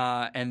goes.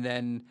 And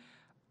then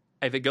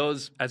if it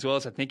goes as well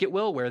as I think it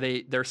will, where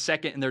they're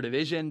second in their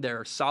division,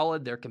 they're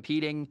solid, they're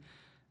competing.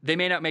 They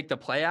may not make the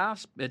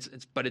playoffs,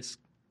 but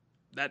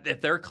that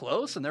if they're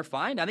close and they're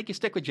fine, I think you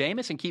stick with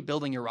Jameis and keep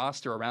building your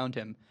roster around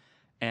him.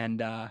 And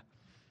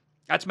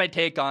that's my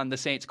take on the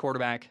Saints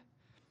quarterback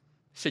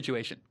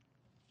situation.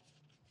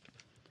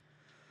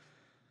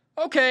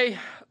 Okay, we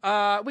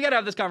got to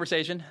have this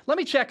conversation. Let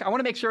me check. I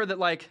want to make sure that,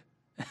 like,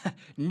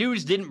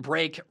 news didn't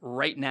break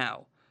right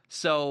now.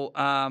 So,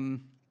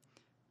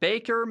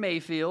 Baker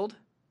Mayfield,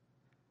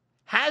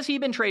 has he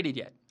been traded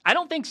yet? I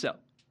don't think so.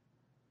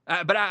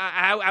 But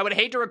I would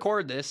hate to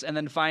record this and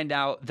then find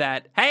out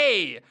that,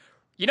 hey,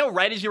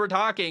 right as you were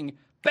talking,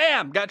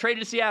 bam, got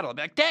traded to Seattle. I'd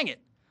be like, dang it.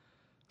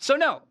 So,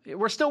 no,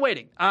 we're still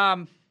waiting.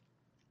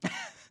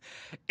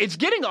 It's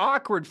getting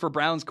awkward for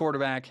Browns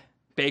quarterback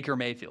Baker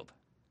Mayfield.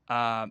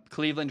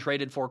 Cleveland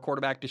traded for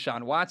quarterback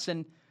Deshaun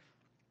Watson.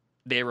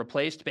 They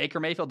replaced Baker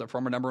Mayfield, their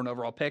former number 1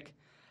 overall pick.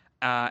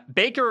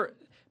 Baker,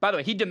 by the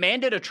way, he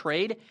demanded a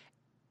trade,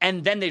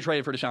 and then they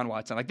traded for Deshaun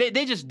Watson. Like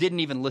they just didn't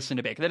even listen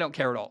to Baker. They don't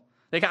care at all.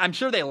 I'm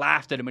sure they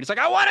laughed at him. And he's like,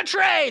 I want to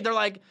trade. They're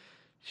like,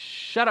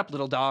 shut up,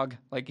 little dog.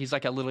 Like he's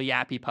like a little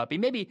yappy puppy.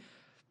 Maybe,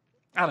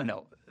 I don't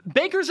know.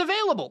 Baker's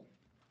available.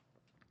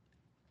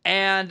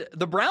 And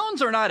the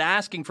Browns are not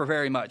asking for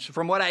very much.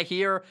 From what I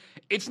hear,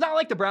 it's not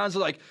like the Browns are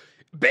like,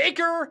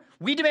 Baker,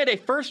 we demand a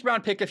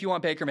first-round pick if you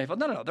want Baker Mayfield.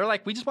 No. They're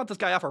like, we just want this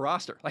guy off our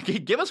roster.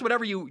 Like, give us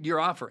whatever you're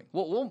offering.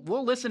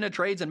 We'll listen to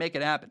trades and make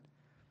it happen.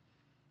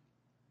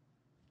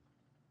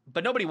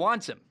 But nobody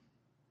wants him.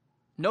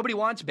 Nobody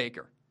wants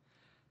Baker.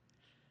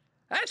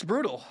 That's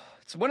brutal.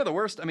 It's one of the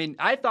worst. I mean,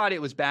 I thought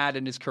it was bad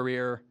in his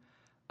career.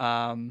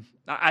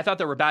 I thought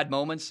there were bad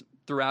moments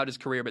throughout his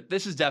career, but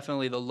this is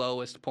definitely the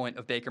lowest point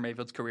of Baker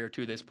Mayfield's career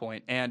to this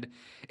point. And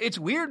it's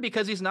weird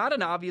because he's not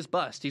an obvious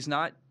bust. He's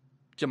not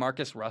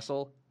Jamarcus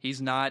Russell. He's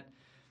not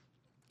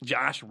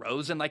Josh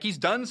Rosen. Like, he's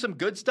done some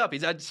good stuff.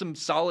 He's had some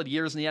solid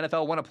years in the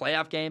NFL, won a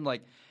playoff game.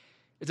 Like,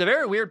 it's a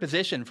very weird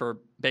position for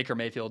Baker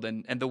Mayfield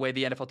and the way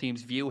the NFL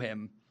teams view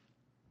him.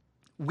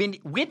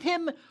 With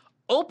him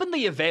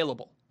openly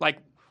available, like,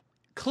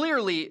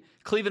 clearly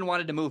Cleveland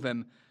wanted to move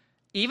him.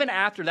 Even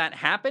after that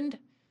happened,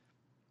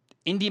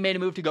 Indy made a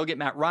move to go get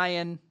Matt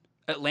Ryan.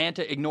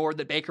 Atlanta ignored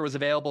that Baker was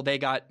available. They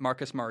got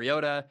Marcus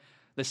Mariota.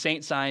 The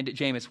Saints signed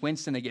Jameis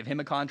Winston. They gave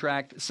him a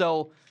contract.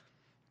 So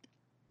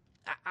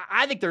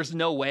I think there's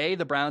no way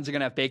the Browns are going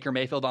to have Baker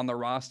Mayfield on the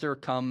roster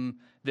come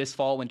this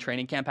fall when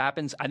training camp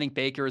happens. I think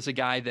Baker is a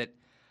guy that,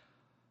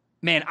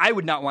 man, I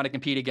would not want to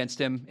compete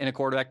against him in a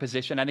quarterback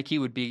position. I think he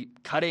would be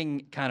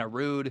cutting, kind of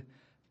rude.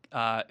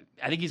 I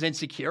think he's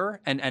insecure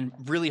and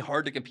really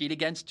hard to compete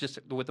against just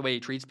with the way he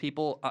treats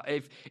people.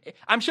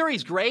 I'm sure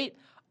he's great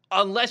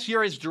unless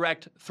you're his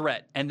direct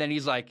threat, and then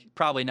he's like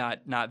probably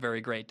not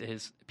very great to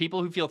his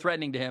people who feel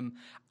threatening to him.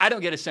 I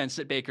don't get a sense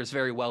that Baker's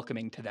very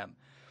welcoming to them.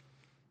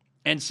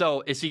 And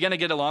so is he going to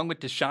get along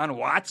with Deshaun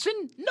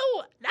Watson?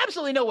 No,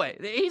 absolutely no way.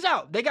 He's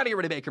out. They got to get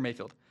rid of Baker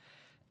Mayfield.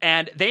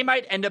 And they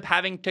might end up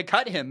having to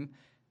cut him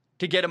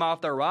to get him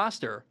off their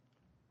roster.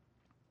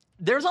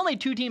 There's only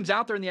 2 teams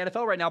out there in the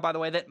NFL right now, by the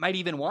way, that might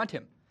even want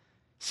him.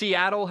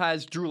 Seattle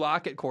has Drew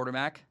Lock at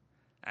quarterback.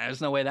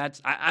 There's no way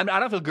that's... I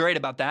don't feel great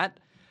about that.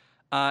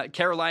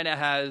 Carolina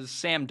has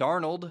Sam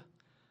Darnold.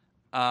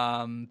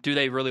 Do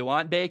they really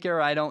want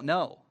Baker? I don't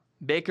know.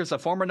 Baker's a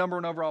former number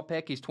 1 overall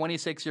pick. He's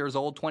 26 years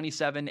old,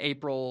 27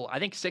 April, I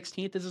think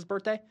 16th is his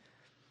birthday.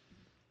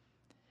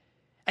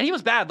 And he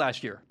was bad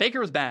last year. Baker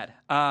was bad.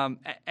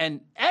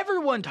 And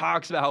everyone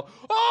talks about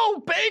how,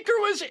 Baker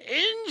was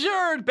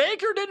injured.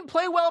 Baker didn't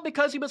play well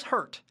because he was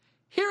hurt.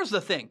 Here's the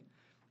thing.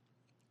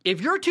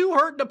 If you're too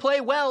hurt to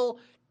play well,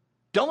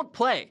 don't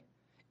play.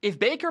 If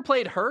Baker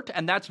played hurt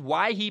and that's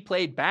why he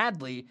played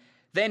badly,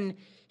 then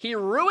he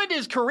ruined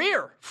his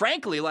career,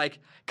 frankly.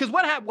 Because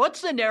what's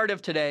the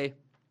narrative today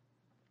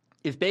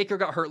if Baker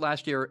got hurt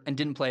last year and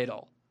didn't play at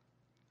all?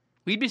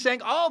 We'd be saying,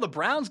 the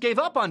Browns gave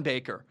up on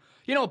Baker.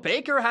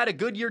 Baker had a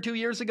good year 2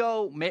 years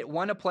ago,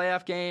 won a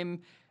playoff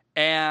game,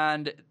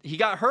 and he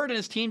got hurt and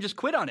his team just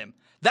quit on him.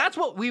 That's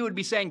what we would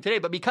be saying today.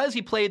 But because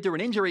he played through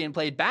an injury and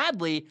played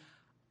badly,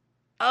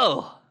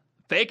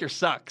 Baker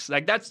sucks.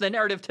 That's the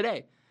narrative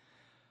today.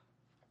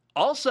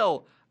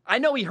 Also, I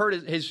know he hurt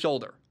his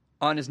shoulder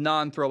on his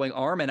non-throwing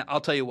arm, and I'll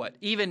tell you what,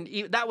 even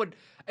that would,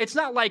 it's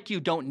not like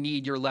you don't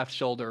need your left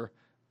shoulder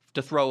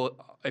to throw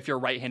if you're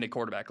a right-handed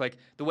quarterback.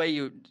 The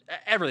way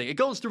everything, it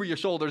goes through your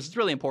shoulders. It's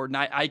really important.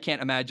 I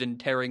can't imagine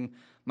tearing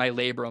my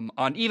labrum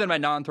on even my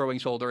non-throwing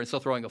shoulder and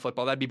still throwing a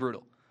football. That'd be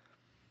brutal.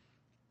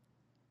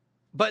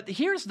 But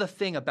here's the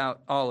thing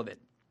about all of it.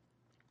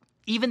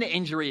 Even the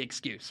injury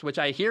excuse, which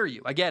I hear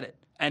you, I get it.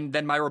 And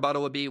then my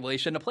rebuttal would be, well, he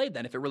shouldn't have played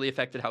then if it really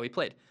affected how he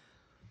played.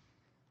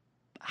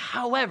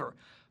 However,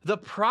 the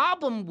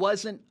problem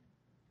wasn't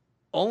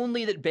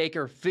only that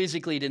Baker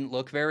physically didn't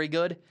look very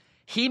good.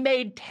 He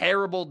made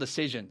terrible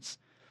decisions.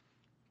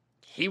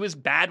 He was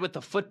bad with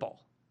the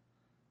football.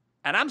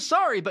 And I'm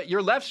sorry, but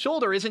your left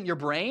shoulder isn't your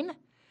brain.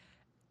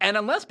 And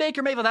unless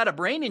Baker Mayfield had a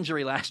brain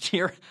injury last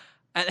year,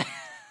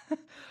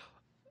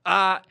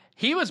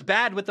 he was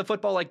bad with the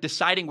football,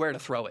 deciding where to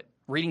throw it,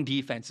 reading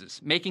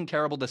defenses, making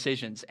terrible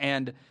decisions.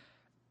 And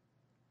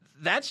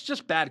that's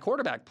just bad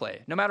quarterback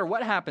play, no matter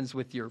what happens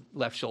with your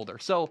left shoulder.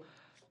 So,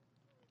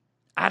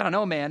 I don't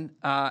know, man.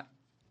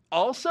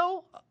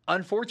 Also,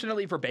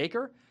 unfortunately for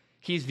Baker,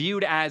 he's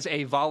viewed as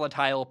a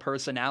volatile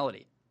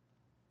personality.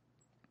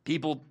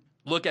 People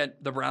look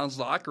at the Browns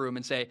locker room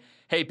and say,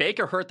 hey,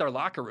 Baker hurt their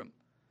locker room.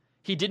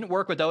 He didn't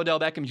work with Odell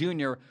Beckham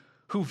Jr.,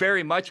 who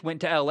very much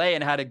went to L.A.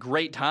 and had a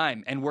great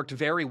time and worked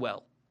very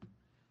well.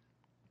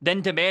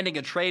 Then demanding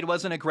a trade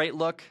wasn't a great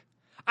look.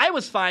 I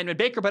was fine when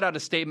Baker put out a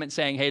statement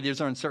saying, hey, these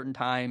are uncertain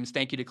times.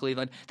 Thank you to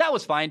Cleveland. That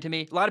was fine to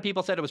me. A lot of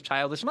people said it was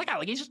childish. I'm like,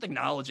 he's just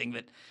acknowledging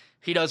that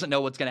he doesn't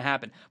know what's going to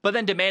happen. But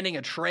then demanding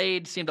a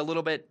trade seemed a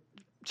little bit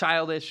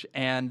childish.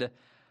 And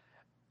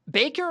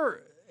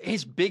Baker,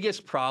 his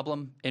biggest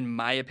problem, in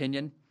my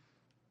opinion,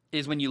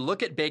 is when you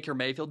look at Baker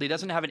Mayfield, he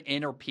doesn't have an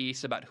inner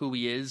peace about who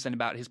he is and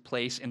about his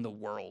place in the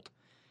world.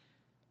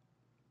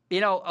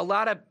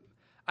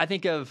 I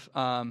think of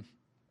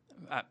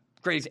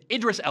great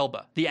Idris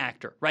Elba, the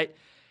actor, right?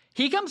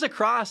 He comes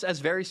across as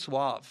very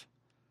suave,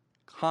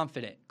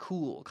 confident,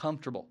 cool,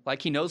 comfortable.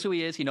 He knows who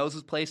he is. He knows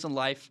his place in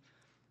life.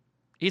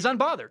 He's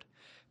unbothered.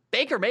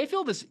 Baker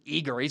Mayfield is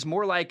eager. He's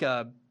more like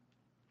a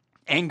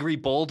angry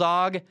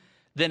bulldog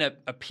than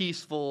a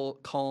peaceful,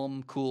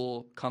 calm,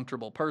 cool,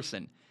 comfortable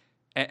person.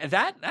 And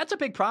that's a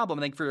big problem,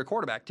 I think, for your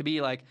quarterback, to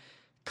be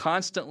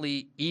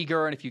constantly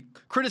eager. And if you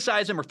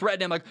criticize him or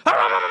threaten him,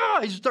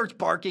 he just starts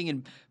barking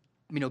and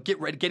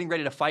getting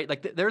ready to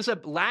fight. There's a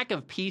lack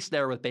of peace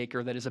there with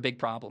Baker that is a big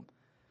problem.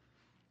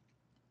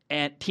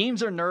 And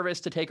teams are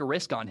nervous to take a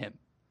risk on him.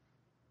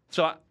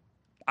 So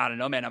I don't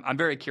know, man. I'm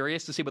very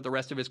curious to see what the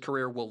rest of his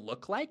career will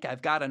look like.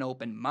 I've got an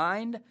open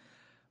mind.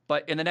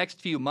 But in the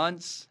next few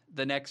months,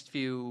 the next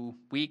few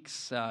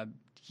weeks,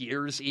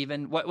 years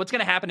even, what's going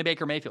to happen to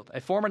Baker Mayfield? A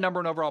former number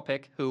 1 overall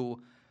pick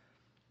who,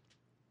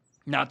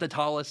 not the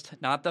tallest,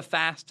 not the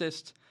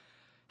fastest,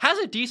 has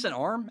a decent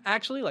arm,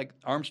 actually,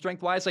 arm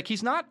strength-wise.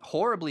 He's not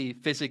horribly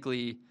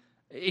physically,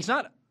 he's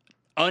not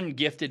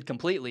ungifted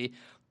completely,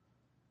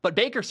 but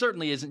Baker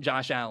certainly isn't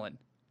Josh Allen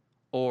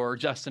or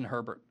Justin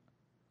Herbert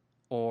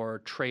or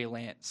Trey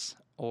Lance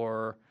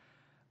or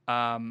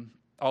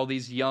all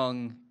these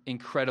young,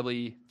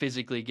 incredibly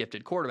physically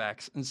gifted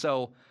quarterbacks. And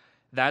so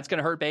that's going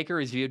to hurt Baker.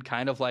 He's viewed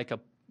kind of like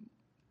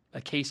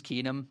a Case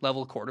Keenum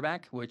level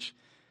quarterback, which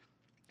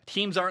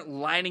teams aren't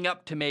lining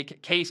up to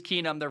make Case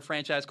Keenum their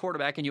franchise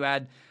quarterback, and you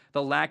add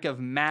the lack of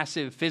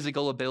massive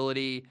physical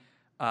ability.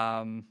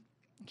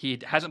 He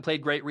hasn't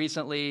played great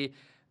recently.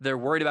 They're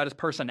worried about his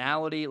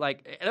personality.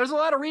 Like, there's a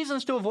lot of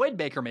reasons to avoid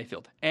Baker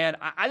Mayfield. And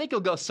I think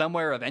he'll go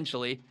somewhere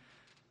eventually.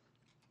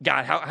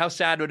 God, how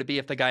sad would it be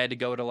if the guy had to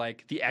go to,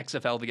 like, the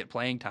XFL to get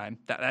playing time?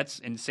 That's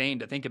insane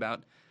to think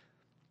about.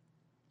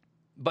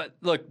 But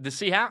look, the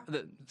Seattle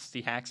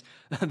Seahawks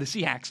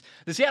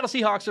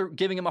are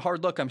giving him a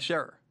hard look, I'm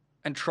sure,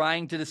 and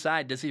trying to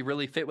decide, does he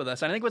really fit with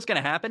us? And I think what's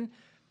going to happen,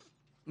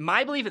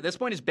 my belief at this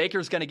point is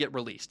Baker's going to get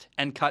released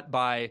and cut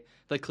by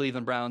the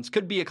Cleveland Browns.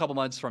 Could be a couple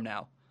months from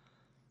now.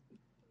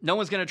 No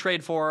one's going to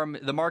trade for him.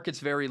 The market's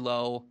very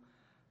low.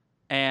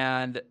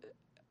 And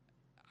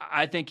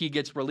I think he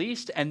gets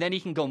released, and then he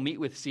can go meet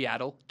with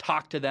Seattle,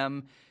 talk to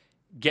them,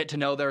 get to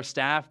know their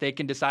staff. They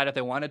can decide if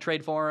they want to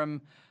trade for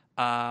him.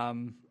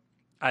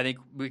 I think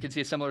we could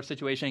see a similar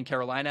situation in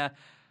Carolina.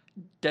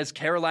 Does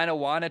Carolina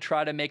want to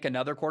try to make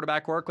another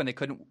quarterback work when they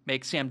couldn't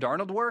make Sam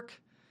Darnold work?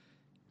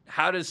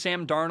 How does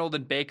Sam Darnold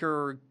and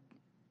Baker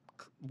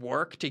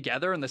work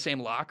together in the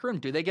same locker room?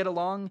 Do they get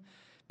along?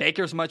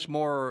 Baker's much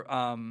more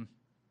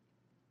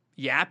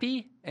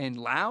yappy and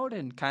loud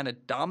and kind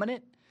of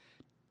dominant.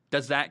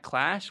 Does that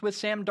clash with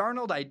Sam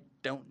Darnold? I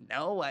don't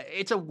know.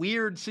 It's a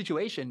weird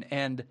situation.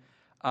 And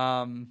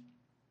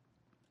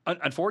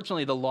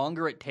unfortunately, the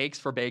longer it takes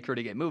for Baker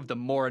to get moved, the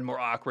more and more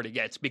awkward it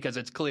gets because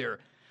it's clear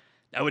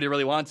nobody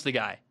really wants the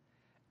guy.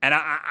 And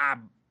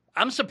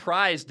I'm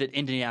surprised that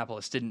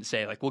Indianapolis didn't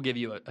say, like, we'll give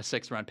you a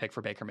sixth-round pick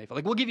for Baker Mayfield.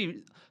 Like, we'll give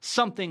you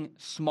something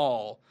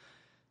small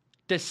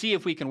to see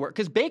if we can work.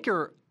 Because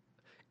Baker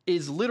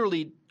is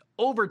literally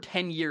over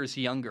 10 years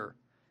younger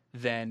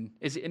than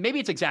maybe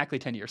it's exactly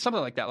 10 years,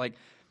 something like that. Like,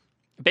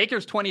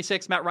 Baker's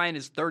 26, Matt Ryan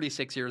is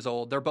 36 years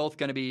old. They're both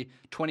going to be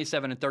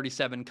 27 and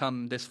 37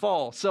 come this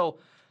fall. So,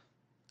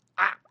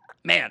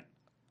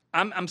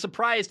 I'm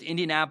surprised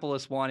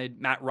Indianapolis wanted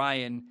Matt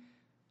Ryan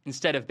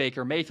instead of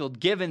Baker Mayfield,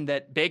 given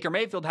that Baker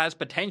Mayfield has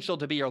potential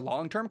to be your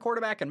long-term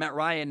quarterback, and Matt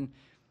Ryan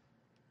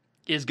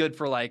is good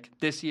for, like,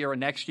 this year and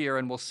next year,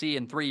 and we'll see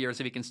in 3 years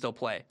if he can still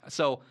play.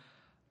 So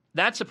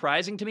that's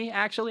surprising to me,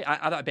 actually.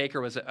 I thought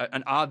Baker was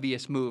an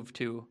obvious move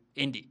to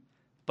Indy,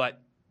 but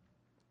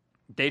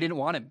they didn't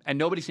want him, and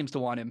nobody seems to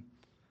want him.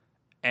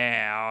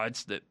 And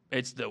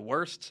it's the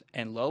worst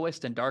and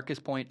lowest and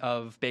darkest point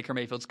of Baker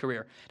Mayfield's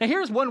career. Now,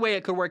 here's one way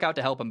it could work out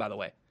to help him, by the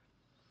way.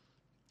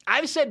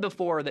 I've said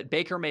before that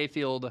Baker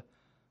Mayfield,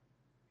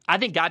 I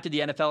think, got to the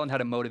NFL and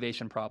had a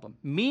motivation problem,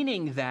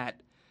 meaning that,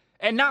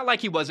 and not like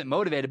he wasn't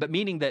motivated, but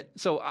meaning that,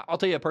 so I'll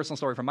tell you a personal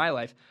story from my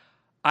life.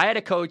 I had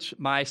a coach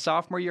my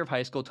sophomore year of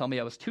high school tell me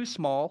I was too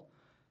small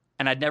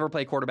and I'd never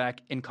play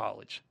quarterback in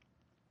college.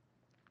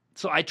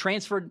 So I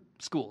transferred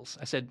schools.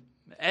 I said,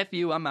 F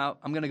you, I'm out.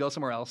 I'm going to go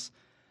somewhere else.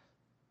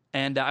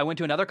 And I went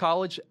to another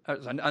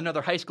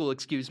high school,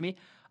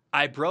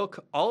 I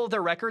broke all of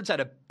their records at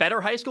a better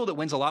high school that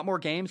wins a lot more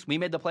games. We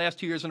made the playoffs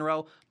 2 years in a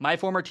row. My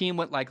former team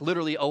went like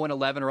literally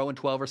 0-11 or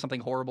 0-12 or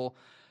something horrible.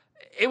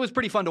 It was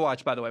pretty fun to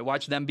watch, by the way.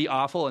 Watch them be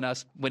awful and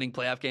us winning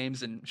playoff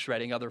games and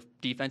shredding other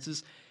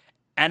defenses.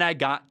 And I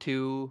got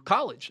to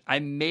college. I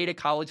made a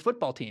college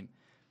football team.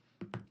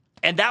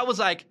 And that was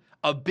like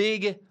a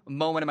big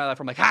moment in my life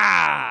where I'm like,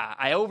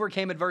 I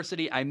overcame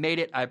adversity. I made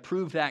it. I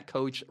proved that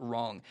coach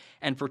wrong.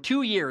 And for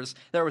 2 years,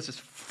 there was this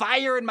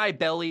fire in my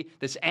belly,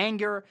 this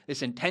anger,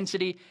 this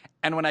intensity.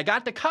 And when I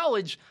got to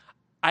college,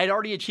 I had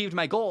already achieved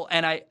my goal.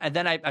 And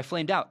then I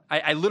flamed out.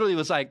 I literally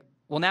was like,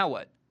 well, now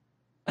what?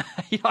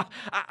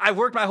 I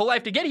worked my whole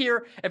life to get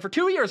here. And for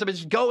 2 years, I've been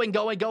just going.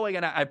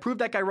 And I proved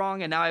that guy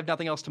wrong. And now I have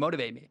nothing else to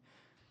motivate me.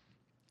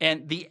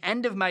 And the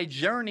end of my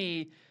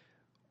journey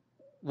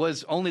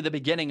was only the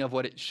beginning of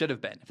what it should have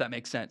been, if that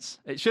makes sense.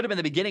 It should have been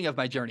the beginning of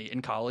my journey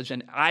in college,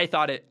 and I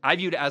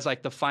viewed it as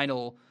like the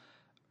final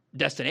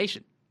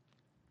destination.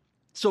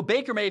 So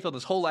Baker Mayfield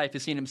his whole life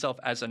has seen himself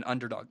as an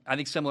underdog. I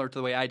think similar to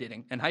the way I did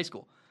in high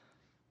school.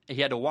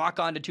 He had to walk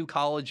on to 2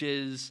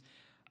 colleges.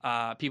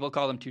 People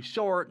called him too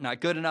short, not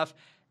good enough.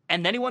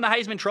 And then he won the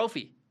Heisman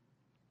Trophy.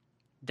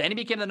 Then he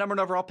became the number 1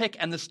 overall pick.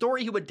 And the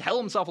story he would tell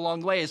himself along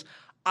the way is,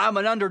 I'm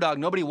an underdog.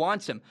 Nobody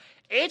wants him.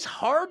 It's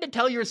hard to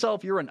tell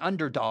yourself you're an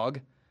underdog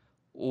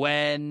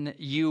when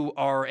you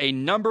are a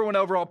number 1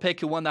 overall pick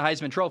who won the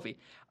Heisman Trophy.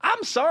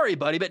 I'm sorry,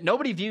 buddy, but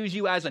nobody views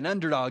you as an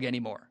underdog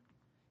anymore.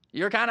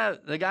 You're kind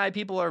of the guy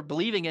people are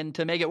believing in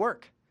to make it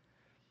work.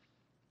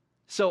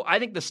 So I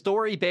think the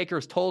story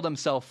Baker's told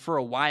himself for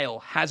a while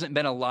hasn't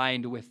been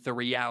aligned with the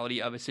reality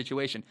of his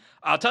situation.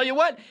 I'll tell you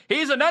what,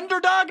 he's an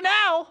underdog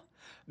now.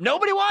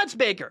 Nobody wants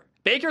Baker.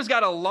 Baker's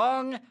got a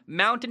long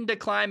mountain to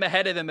climb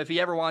ahead of him if he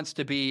ever wants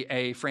to be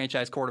a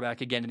franchise quarterback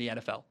again in the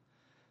NFL.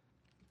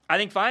 I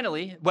think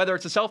finally, whether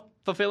it's a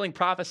self-fulfilling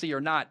prophecy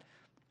or not,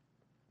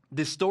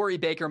 the story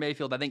Baker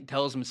Mayfield, I think,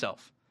 tells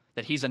himself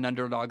that he's an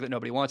underdog, that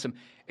nobody wants him.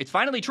 It's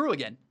finally true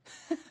again.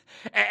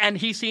 And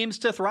he seems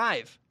to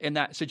thrive in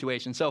that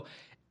situation. So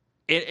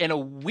in a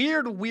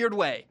weird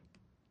way,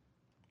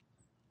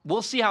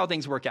 we'll see how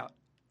things work out.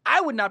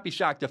 I would not be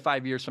shocked if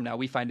 5 years from now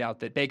we find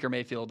out that Baker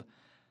Mayfield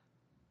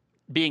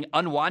being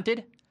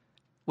unwanted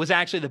was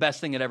actually the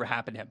best thing that ever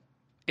happened to him.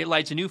 It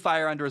lights a new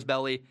fire under his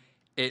belly.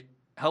 It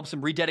helps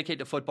him rededicate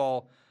to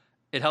football.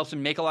 It helps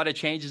him make a lot of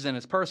changes in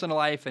his personal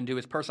life and to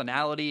his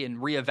personality and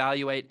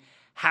reevaluate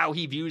how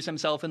he views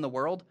himself in the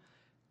world.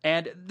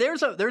 And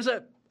there's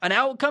an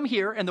outcome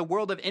here in the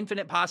world of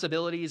infinite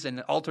possibilities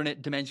and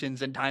alternate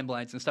dimensions and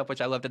timelines and stuff,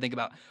 which I love to think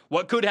about.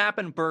 What could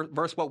happen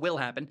versus what will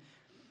happen.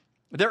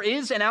 There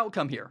is an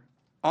outcome here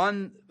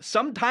on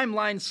some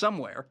timeline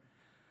somewhere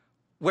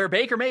where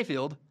Baker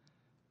Mayfield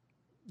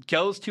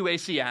goes to a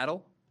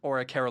Seattle or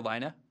a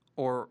Carolina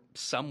or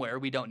somewhere,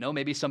 we don't know.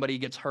 Maybe somebody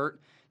gets hurt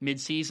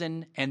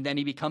midseason and then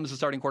he becomes the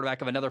starting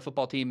quarterback of another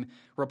football team,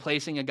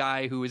 replacing a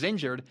guy who is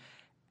injured.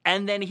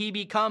 And then he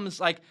becomes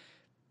like,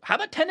 how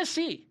about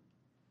Tennessee?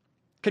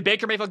 Could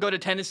Baker Mayfield go to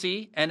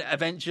Tennessee and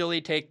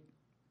eventually take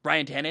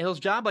Ryan Tannehill's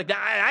job? Like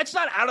that's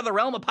not out of the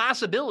realm of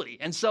possibility.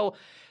 And so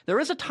there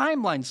is a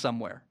timeline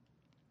somewhere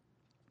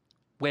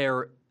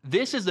where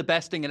this is the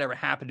best thing that ever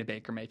happened to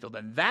Baker Mayfield.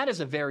 And that is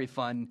a very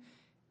fun,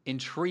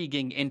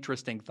 intriguing,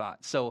 interesting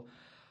thought. So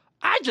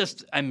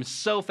I'm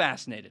so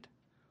fascinated.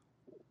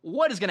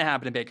 What is going to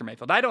happen to Baker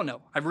Mayfield? I don't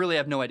know. I really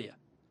have no idea.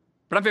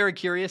 But I'm very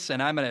curious,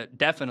 and I'm going to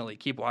definitely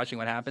keep watching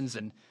what happens,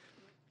 and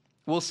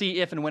we'll see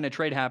if and when a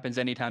trade happens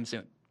anytime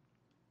soon.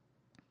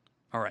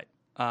 All right.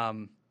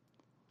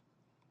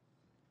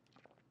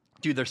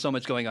 Dude, there's so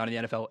much going on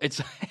in the NFL.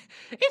 It's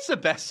the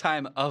best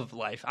time of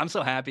life. I'm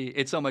so happy.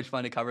 It's so much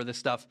fun to cover this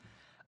stuff.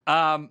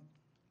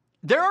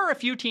 There are a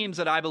few teams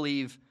that I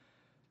believe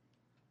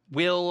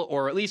will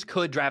or at least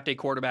could draft a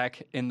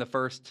quarterback in the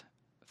first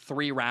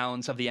 3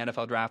 rounds of the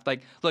NFL draft.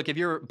 Like, look, if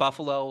you're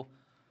Buffalo,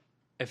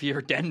 if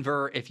you're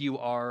Denver, if you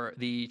are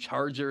the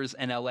Chargers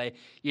and LA,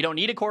 you don't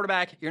need a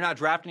quarterback. You're not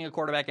drafting a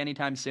quarterback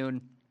anytime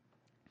soon.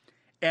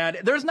 And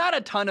there's not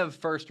a ton of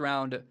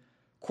first-round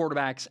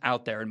quarterbacks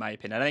out there, in my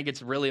opinion. I think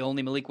it's really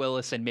only Malik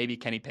Willis and maybe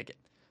Kenny Pickett.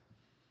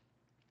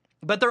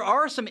 But there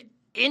are some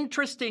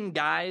interesting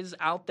guys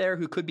out there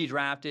who could be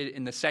drafted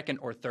in the 2nd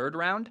or 3rd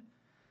round.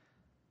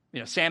 You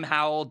know, Sam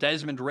Howell,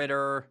 Desmond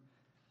Ridder,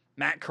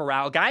 Matt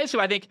Corral, guys who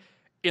I think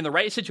in the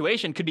right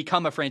situation could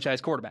become a franchise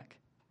quarterback.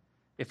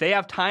 If they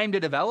have time to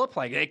develop,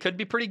 like, it could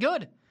be pretty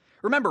good.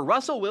 Remember,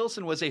 Russell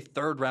Wilson was a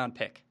 3rd-round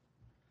pick.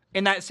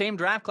 In that same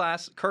draft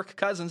class, Kirk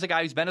Cousins, a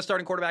guy who's been a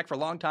starting quarterback for a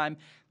long time,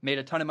 made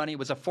a ton of money,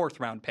 was a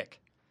 4th-round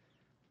pick.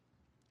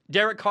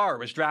 Derek Carr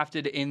was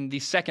drafted in the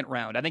 2nd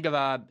round. I think of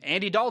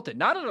Andy Dalton,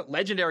 not a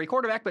legendary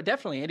quarterback, but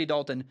definitely Andy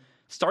Dalton,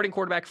 starting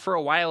quarterback for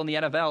a while in the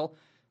NFL,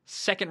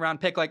 2nd-round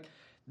pick. Like,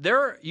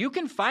 you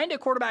can find a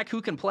quarterback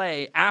who can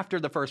play after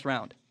the 1st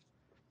round.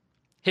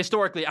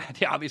 Historically,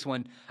 the obvious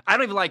one, I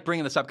don't even like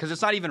bringing this up because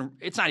it's not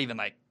even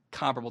like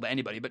comparable to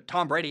anybody, but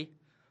Tom Brady,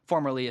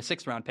 formerly a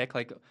 6th-round pick,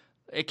 like,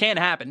 it can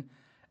happen.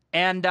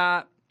 And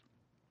I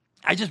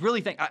just really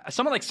think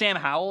someone like Sam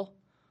Howell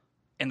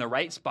in the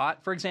right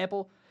spot, for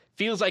example,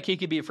 feels like he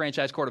could be a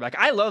franchise quarterback.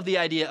 I love the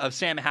idea of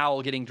Sam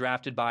Howell getting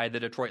drafted by the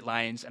Detroit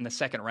Lions in the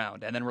 2nd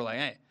round. And then we're like,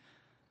 hey,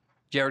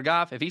 Jared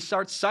Goff, if he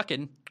starts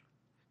sucking,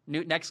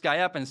 next guy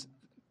up, and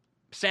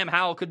Sam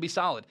Howell could be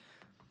solid.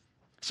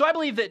 So I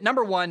believe that,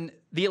 number one,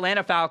 the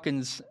Atlanta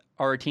Falcons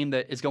are a team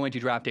that is going to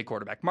draft a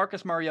quarterback.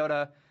 Marcus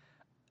Mariota,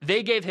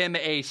 they gave him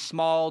a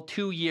small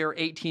 2-year,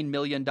 $18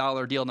 million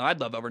deal. Now, I'd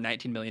love over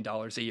 $19 million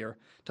a year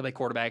to play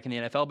quarterback in the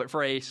NFL, but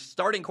for a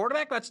starting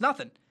quarterback, that's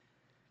nothing.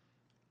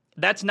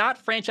 That's not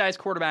franchise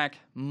quarterback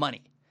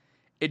money.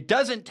 It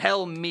doesn't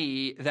tell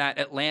me that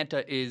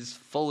Atlanta is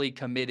fully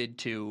committed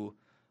to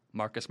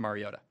Marcus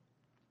Mariota.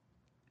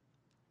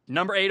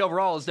 Number 8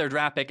 overall is their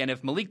draft pick, and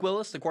if Malik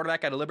Willis, the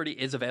quarterback out of Liberty,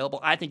 is available,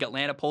 I think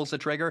Atlanta pulls the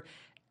trigger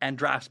and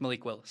drafts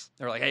Malik Willis.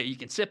 They're like, hey, you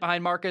can sit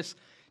behind Marcus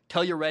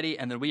till you're ready,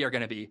 and then we are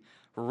going to be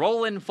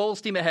rolling full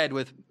steam ahead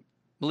with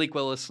Malik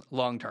Willis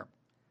long term.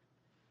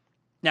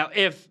 Now,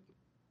 if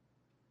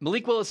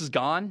Malik Willis is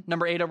gone,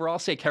 number 8 overall,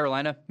 say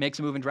Carolina makes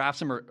a move and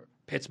drafts him, or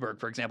Pittsburgh,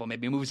 for example,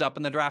 maybe moves up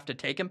in the draft to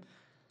take him,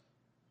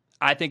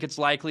 I think it's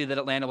likely that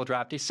Atlanta will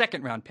draft a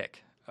 2nd-round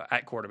pick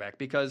at quarterback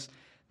because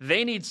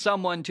they need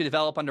someone to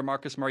develop under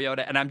Marcus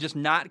Mariota, and I'm just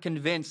not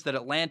convinced that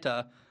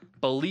Atlanta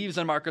believes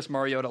in Marcus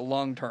Mariota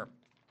long term.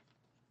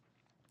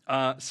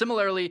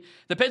 Similarly,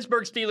 the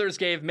Pittsburgh Steelers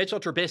gave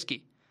Mitchell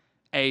Trubisky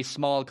a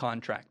small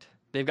contract.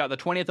 They've got the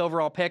 20th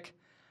overall pick.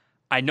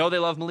 I know they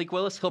love Malik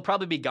Willis. He'll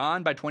probably be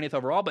gone by 20th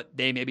overall, but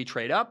they maybe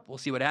trade up. We'll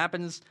see what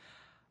happens.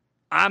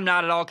 I'm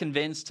not at all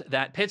convinced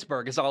that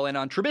Pittsburgh is all in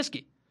on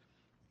Trubisky.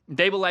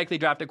 They will likely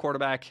draft a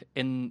quarterback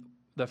in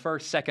the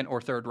 1st, 2nd, or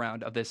 3rd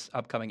round of this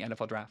upcoming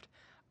NFL draft.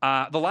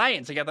 The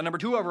Lions, they got the number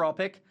 2 overall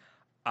pick.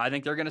 I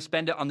think they're going to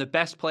spend it on the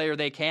best player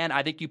they can.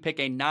 I think you pick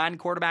a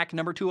non-quarterback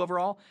number 2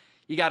 overall.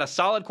 You got a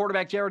solid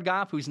quarterback, Jared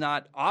Goff, who's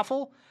not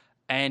awful,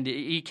 and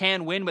he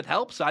can win with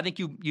help. So I think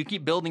you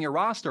keep building your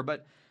roster.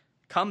 But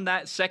come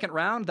that 2nd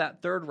round,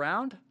 that 3rd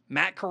round,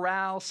 Matt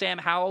Corral, Sam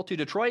Howell to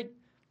Detroit,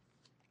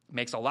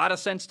 makes a lot of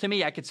sense to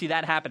me. I could see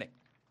that happening.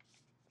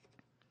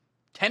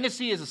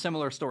 Tennessee is a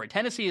similar story.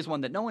 Tennessee is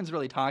one that no one's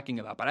really talking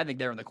about, but I think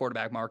they're in the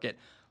quarterback market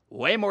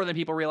way more than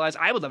people realize.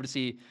 I would love to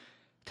see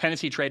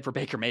Tennessee trade for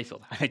Baker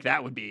Mayfield. I think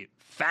that would be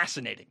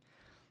fascinating.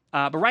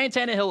 But Ryan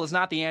Tannehill is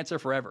not the answer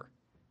forever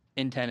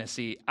in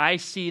Tennessee. I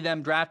see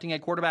them drafting a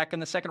quarterback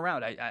in the 2nd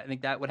round. I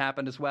think that would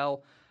happen as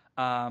well.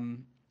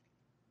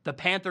 The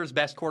Panthers'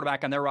 best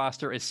quarterback on their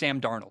roster is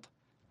Sam Darnold.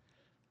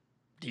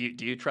 Do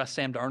you trust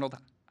Sam Darnold?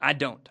 I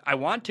don't. I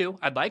want to.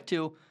 I'd like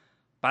to,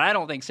 but I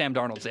don't think Sam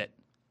Darnold's it.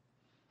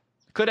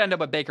 Could end up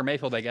with Baker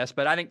Mayfield, I guess,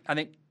 but I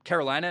think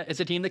Carolina is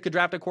a team that could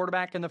draft a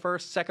quarterback in the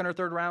first, second, or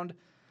third round.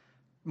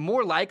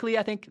 More likely,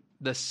 I think,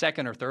 the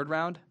second or third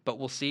round, but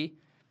we'll see.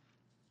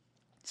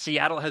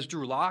 Seattle has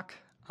Drew Lock.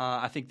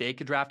 I think they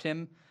could draft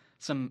him.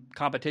 Some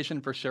competition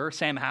for sure.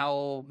 Sam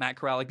Howell, Matt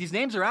Corral. Like, these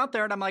names are out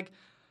there, and I'm like,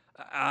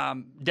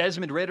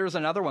 Desmond Ritter's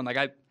another one.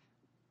 Like,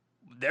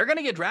 they're going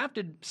to get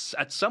drafted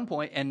at some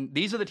point, and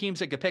these are the teams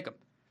that could pick them.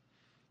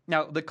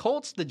 Now, the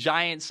Colts, the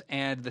Giants,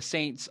 and the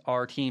Saints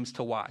are teams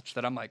to watch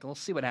that I'm like, we'll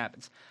see what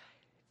happens.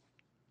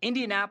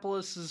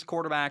 Indianapolis's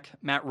quarterback,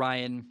 Matt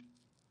Ryan,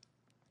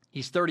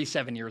 he's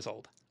 37 years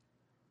old.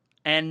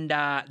 And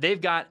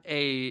they've got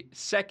a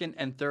second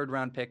and third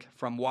round pick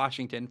from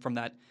Washington from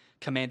that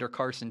Commander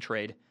Carson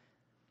trade.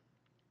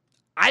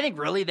 I think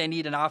really they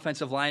need an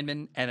offensive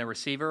lineman and a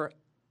receiver.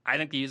 I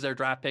think they use their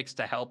draft picks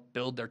to help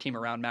build their team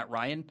around Matt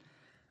Ryan.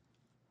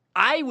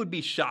 I would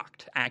be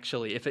shocked,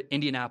 actually, if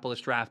Indianapolis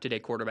drafted a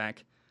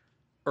quarterback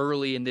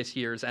early in this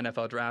year's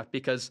NFL draft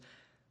because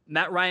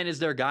Matt Ryan is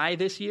their guy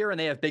this year and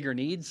they have bigger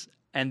needs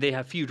and they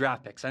have few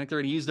draft picks. I think they're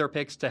going to use their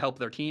picks to help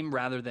their team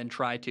rather than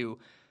try to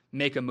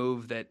make a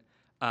move that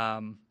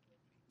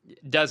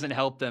doesn't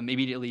help them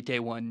immediately day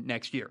one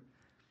next year.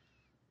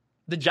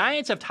 The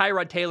Giants have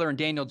Tyrod Taylor and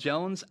Daniel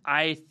Jones.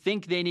 I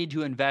think they need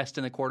to invest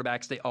in the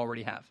quarterbacks they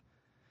already have.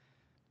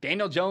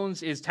 Daniel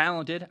Jones is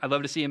talented. I'd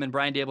love to see him in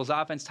Brian Daboll's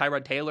offense.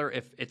 Tyrod Taylor,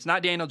 if it's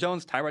not Daniel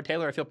Jones, Tyrod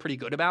Taylor I feel pretty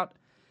good about.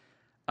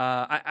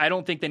 I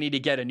don't think they need to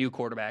get a new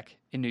quarterback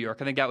in New York.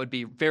 I think that would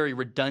be very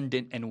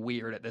redundant and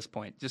weird at this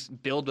point.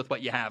 Just build with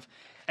what you have.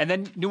 And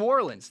then New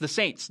Orleans, the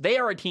Saints, they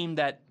are a team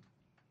that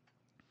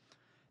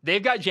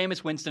they've got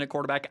Jameis Winston at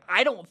quarterback.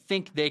 I don't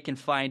think they can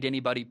find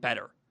anybody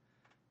better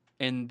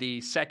in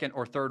the second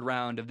or third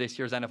round of this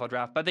year's NFL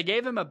draft. But they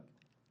gave him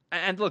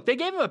they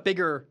gave him a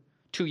bigger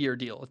 2-year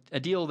deal, a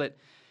deal that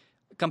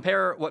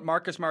compare what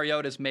Marcus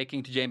Mariota is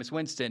making to Jameis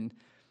Winston.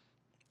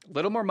 A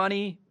little more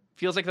money.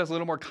 Feels like there's a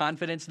little more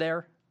confidence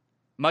there.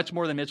 Much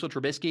more than Mitchell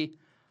Trubisky.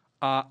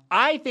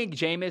 I think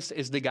Jameis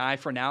is the guy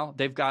for now.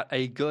 They've got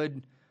a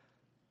good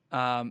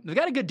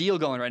deal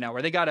going right now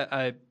where they got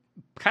a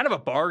kind of a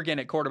bargain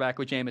at quarterback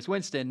with Jameis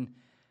Winston.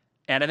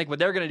 And I think what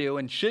they're going to do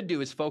and should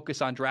do is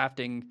focus on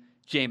drafting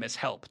Jameis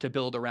help to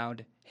build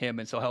around him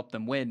and so help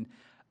them win.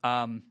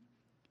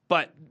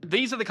 But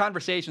these are the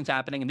conversations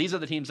happening, and these are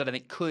the teams that I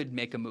think could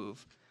make a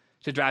move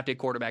to draft a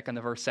quarterback in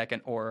the first,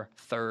 second, or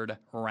third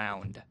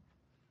round.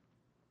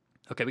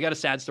 Okay, we got a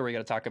sad story we got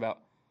to talk about.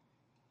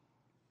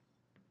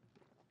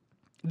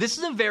 This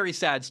is a very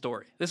sad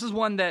story. This is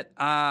one that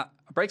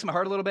breaks my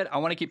heart a little bit. I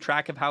want to keep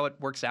track of how it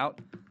works out.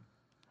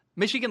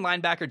 Michigan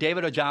linebacker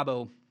David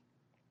Ojabo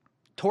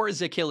tore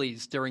his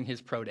Achilles during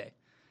his pro day.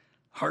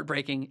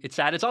 Heartbreaking. It's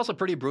sad. It's also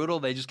pretty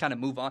brutal. They just kind of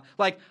move on.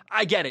 Like,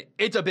 I get it.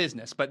 It's a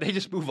business, but they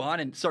just move on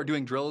and start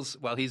doing drills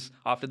while he's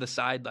off to the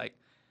side, like,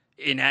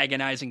 in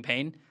agonizing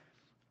pain.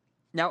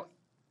 Now,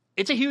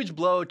 it's a huge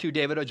blow to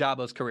David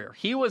Ojabo's career.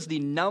 He was the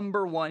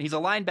number one. He's a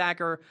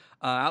linebacker,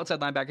 outside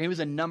linebacker. He was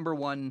a number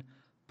one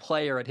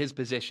player at his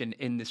position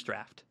in this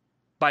draft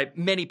by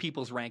many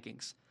people's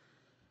rankings.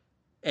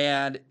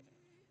 And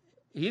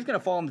he's going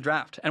to fall in the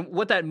draft. And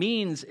what that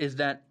means is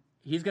that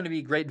he's going to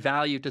be great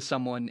value to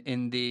someone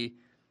in the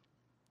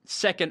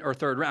second or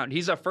third round.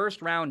 He's a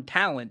first-round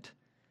talent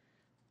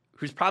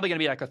who's probably going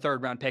to be like a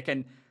third-round pick.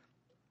 And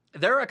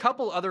there are a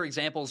couple other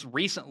examples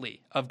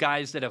recently of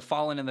guys that have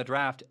fallen in the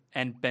draft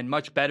and been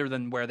much better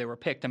than where they were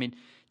picked. I mean,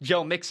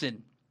 Joe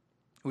Mixon,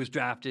 who was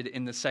drafted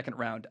in the second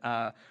round.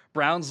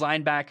 Browns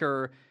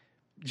linebacker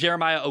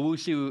Jeremiah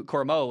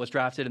Owusu-Koramoah was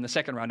drafted in the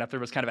second round after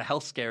there was kind of a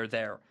health scare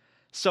there.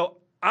 So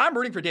I'm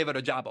rooting for David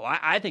Ojabo.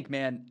 I think,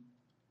 man,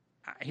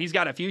 he's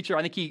got a future.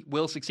 I think he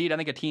will succeed. I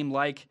think a team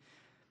like,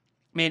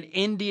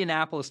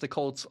 Indianapolis, the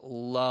Colts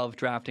love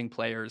drafting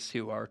players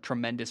who are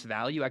tremendous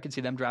value. I could see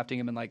them drafting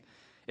him in, like,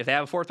 if they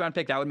have a fourth-round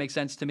pick, that would make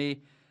sense to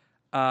me.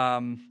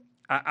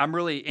 I'm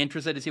really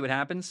interested to see what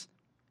happens,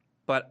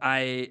 but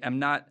I am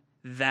not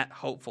that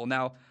hopeful.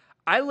 Now,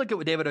 I look at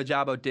what David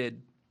Ojabo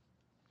did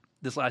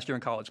this last year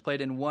in college.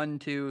 Played in 1,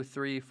 2,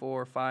 3,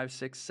 4, 5,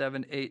 6,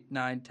 7, 8,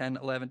 9, 10,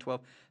 11,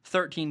 12,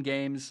 13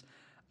 games,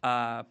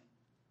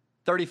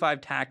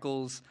 35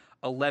 tackles,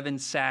 11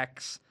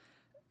 sacks.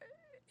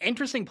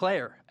 Interesting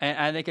player. And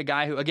I think a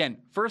guy who, again,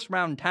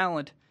 first-round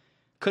talent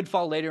could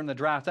fall later in the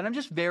draft. And I'm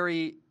just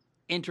very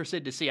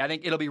interested to see. I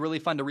think it'll be really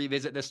fun to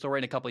revisit this story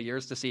in a couple of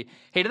years to see,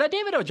 hey, did that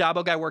David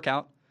Ojabo guy work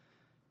out?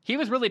 He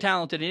was really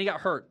talented and he got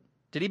hurt.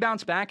 Did he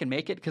bounce back and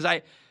make it? Because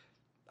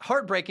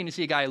heartbreaking to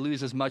see a guy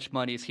lose as much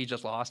money as he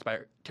just lost by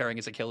tearing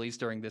his Achilles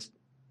during this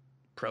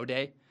pro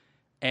day.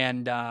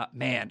 And,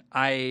 man,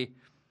 I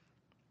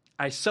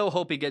so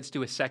hope he gets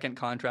to a second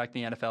contract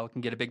in the NFL,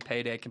 can get a big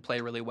payday, can play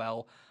really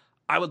well.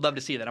 I would love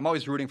to see that. I'm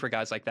always rooting for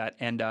guys like that.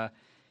 And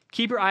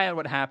keep your eye on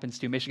what happens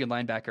to Michigan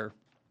linebacker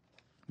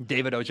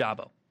David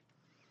Ojabo.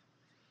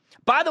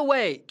 By the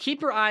way,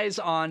 keep your eyes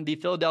on the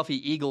Philadelphia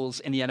Eagles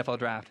in the NFL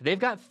draft. They've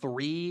got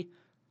 3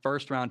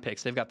 first-round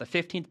picks. They've got the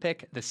 15th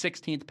pick, the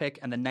 16th pick,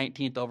 and the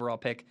 19th overall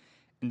pick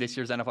in this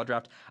year's NFL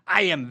draft.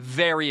 I am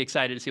very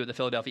excited to see what the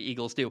Philadelphia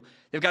Eagles do.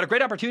 They've got a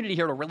great opportunity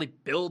here to really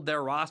build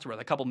their roster with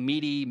a couple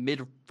meaty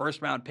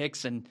mid-first-round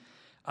picks and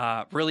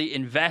really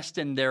invest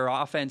in their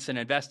offense and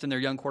invest in their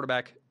young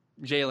quarterback,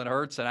 Jalen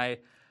Hurts. And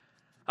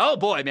oh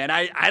boy, man,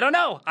 I don't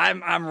know.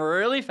 I'm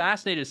really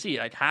fascinated to see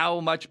like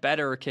how much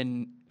better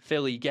can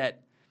Philly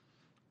get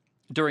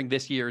during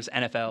this year's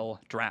NFL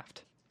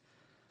draft.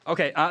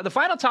 Okay, the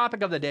final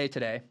topic of the day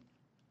today,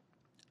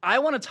 I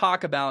want to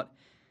talk about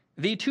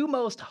the 2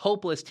 most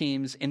hopeless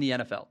teams in the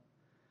NFL.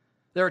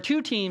 There are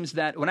 2 teams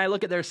that, when I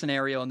look at their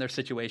scenario and their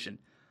situation,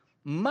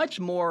 much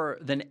more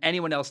than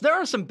anyone else, there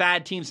are some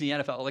bad teams in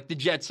the NFL, like the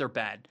Jets are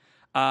bad.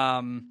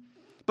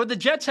 But the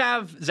Jets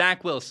have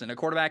Zach Wilson, a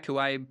quarterback who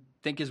I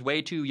think is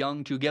way too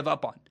young to give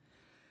up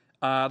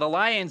on. The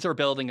Lions are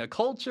building a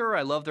culture.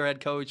 I love their head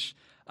coach,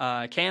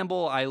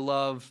 Campbell. I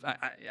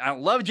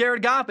don't love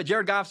Jared Goff, but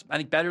Jared Goff's, I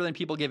think, better than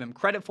people give him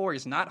credit for.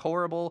 He's not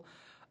horrible.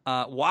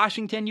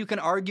 Washington, you can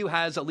argue,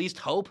 has at least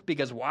hope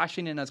because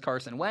Washington has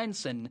Carson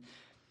Wentz, and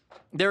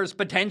there's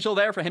potential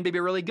there for him to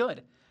be really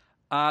good.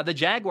 The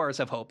Jaguars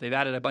have hope. They've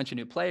added a bunch of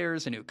new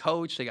players, a new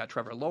coach. They got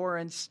Trevor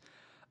Lawrence.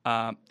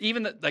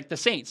 Even the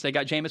Saints, they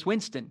got Jameis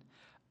Winston.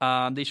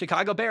 The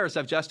Chicago Bears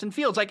have Justin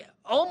Fields. Like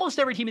almost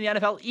every team in the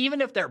NFL,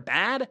 even if they're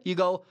bad, you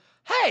go,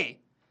 hey,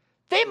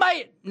 they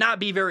might not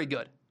be very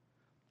good.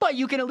 But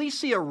you can at least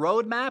see a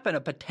roadmap and a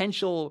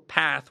potential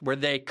path where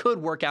they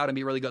could work out and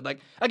be really good.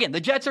 Like, again,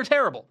 the Jets are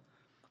terrible.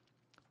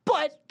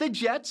 But the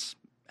Jets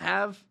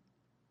have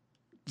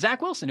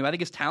Zach Wilson, who I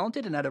think is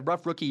talented and had a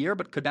rough rookie year,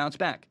 but could bounce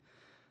back.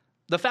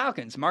 The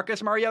Falcons,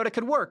 Marcus Mariota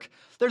could work.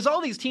 There's all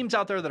these teams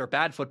out there that are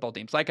bad football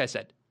teams, like I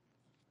said.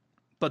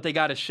 But they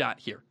got a shot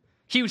here.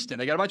 Houston,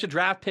 they got a bunch of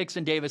draft picks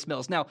in Davis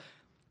Mills. Now,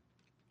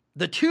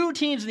 the 2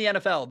 teams in the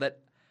NFL that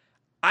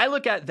I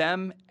look at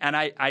them and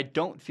I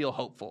don't feel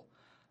hopeful.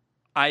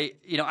 I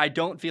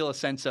don't feel a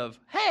sense of,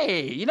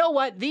 hey, you know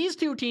what? These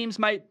 2 teams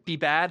might be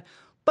bad,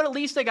 but at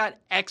least they got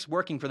X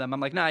working for them. I'm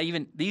like, nah,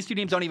 even these 2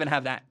 teams don't even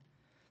have that.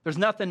 There's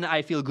nothing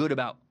I feel good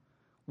about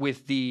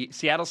with the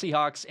Seattle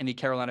Seahawks and the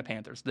Carolina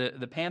Panthers.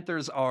 The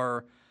Panthers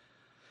are,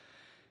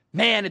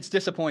 man, it's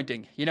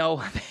disappointing. You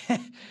know,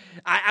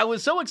 I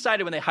was so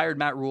excited when they hired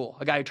Matt Rule,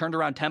 a guy who turned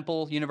around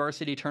Temple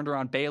University, turned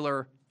around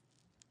Baylor,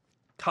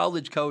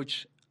 college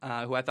coach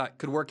who I thought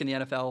could work in the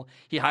NFL.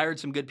 He hired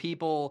some good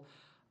people.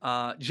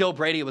 Joe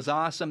Brady was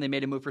awesome. They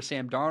made a move for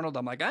Sam Darnold.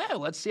 I'm like, hey,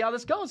 let's see how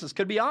this goes. This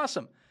could be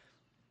awesome.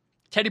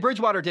 Teddy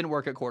Bridgewater didn't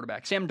work at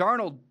quarterback. Sam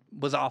Darnold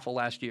was awful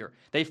last year.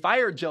 They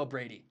fired Joe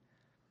Brady.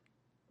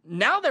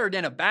 Now they're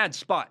in a bad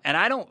spot, and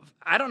I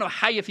don't know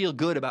how you feel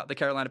good about the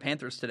Carolina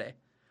Panthers today,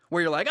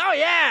 where you're like, oh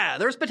yeah,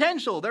 there's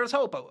potential, there's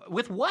hope.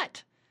 With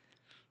what?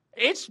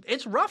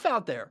 It's rough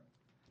out there.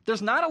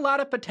 There's not a lot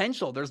of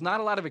potential. There's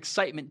not a lot of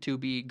excitement to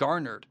be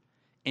garnered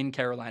in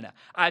Carolina.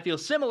 I feel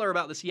similar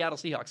about the Seattle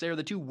Seahawks. They are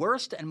the 2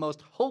 worst and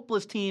most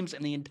hopeless teams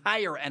in the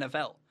entire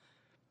NFL.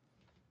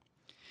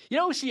 You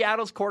know who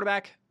Seattle's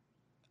quarterback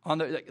on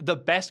the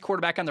best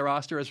quarterback on the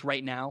roster is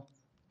right now?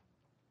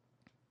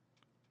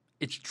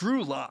 It's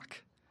Drew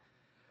Lock,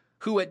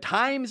 who at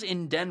times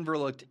in Denver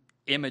looked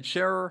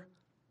immature,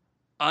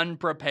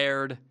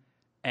 unprepared,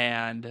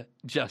 and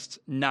just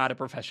not a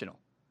professional.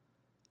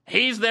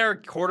 He's their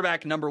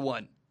quarterback number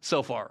 1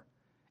 so far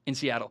in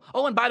Seattle.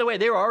 Oh, and by the way,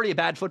 they were already a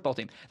bad football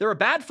team. They're a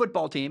bad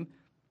football team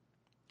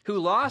who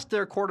lost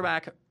their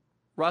quarterback,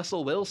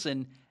 Russell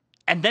Wilson,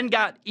 and then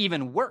got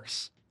even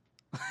worse.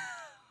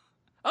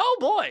 Oh,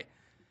 boy.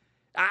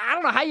 I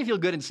don't know how you feel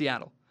good in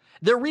Seattle.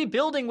 They're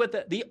rebuilding with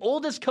the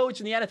oldest coach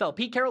in the NFL.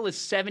 Pete Carroll is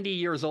 70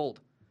 years old.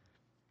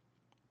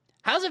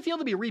 How does it feel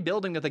to be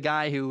rebuilding with a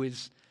guy who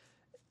is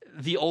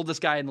the oldest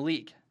guy in the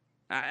league?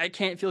 I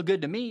can't feel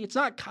good to me. It's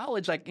not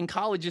college. Like in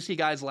college, you see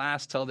guys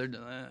last till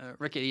they're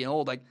rickety and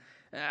old. Like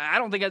I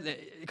don't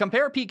think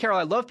compare Pete Carroll.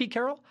 I love Pete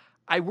Carroll.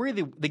 I worry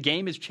the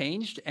game has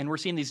changed, and we're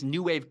seeing these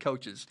new wave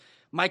coaches: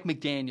 Mike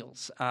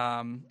McDaniels,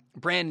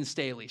 Brandon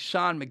Staley,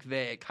 Sean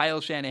McVay,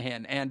 Kyle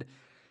Shanahan, and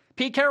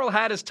Pete Carroll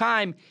had his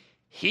time.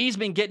 He's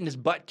been getting his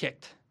butt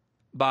kicked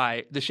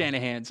by the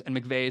Shanahans and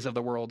McVays of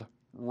the world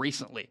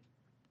recently.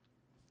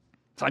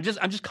 So I'm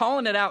just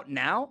calling it out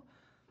now.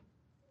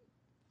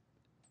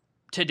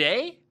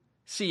 Today,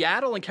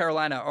 Seattle and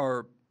Carolina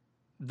are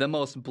the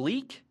most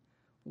bleak,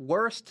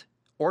 worst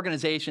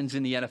organizations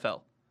in the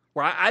NFL,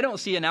 where I don't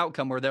see an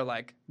outcome where they're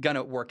like going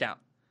to work out.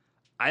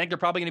 I think they're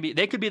probably going to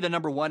they could be the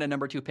number 1 and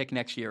number 2 pick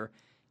next year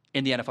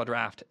in the NFL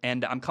draft.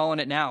 And I'm calling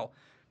it now.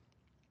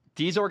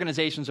 These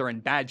organizations are in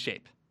bad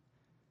shape.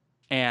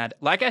 And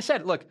like I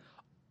said, look,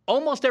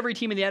 almost every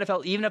team in the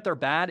NFL, even if they're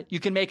bad, you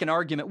can make an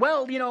argument.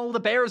 Well, you know, the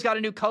Bears got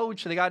a new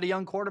coach. They got a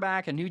young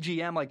quarterback, a new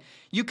GM. Like,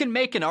 you can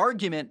make an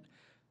argument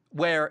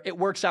where it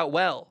works out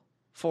well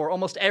for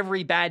almost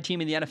every bad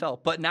team in the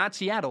NFL, but not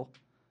Seattle,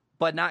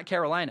 but not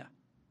Carolina.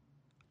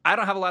 I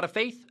don't have a lot of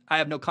faith. I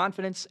have no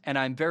confidence, and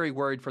I'm very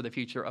worried for the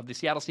future of the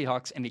Seattle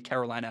Seahawks and the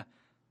Carolina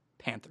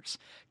Panthers.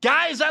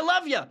 Guys, I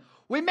love you.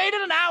 We made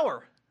it an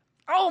hour.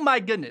 Oh, my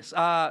goodness.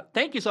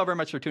 Thank you so very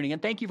much for tuning in.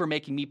 Thank you for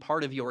making me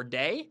part of your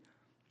day.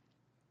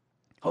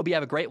 Hope you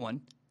have a great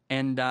one.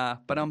 And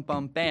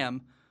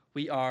ba-dum-bum-bam,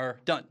 we are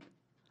done.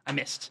 I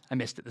missed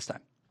it this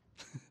time.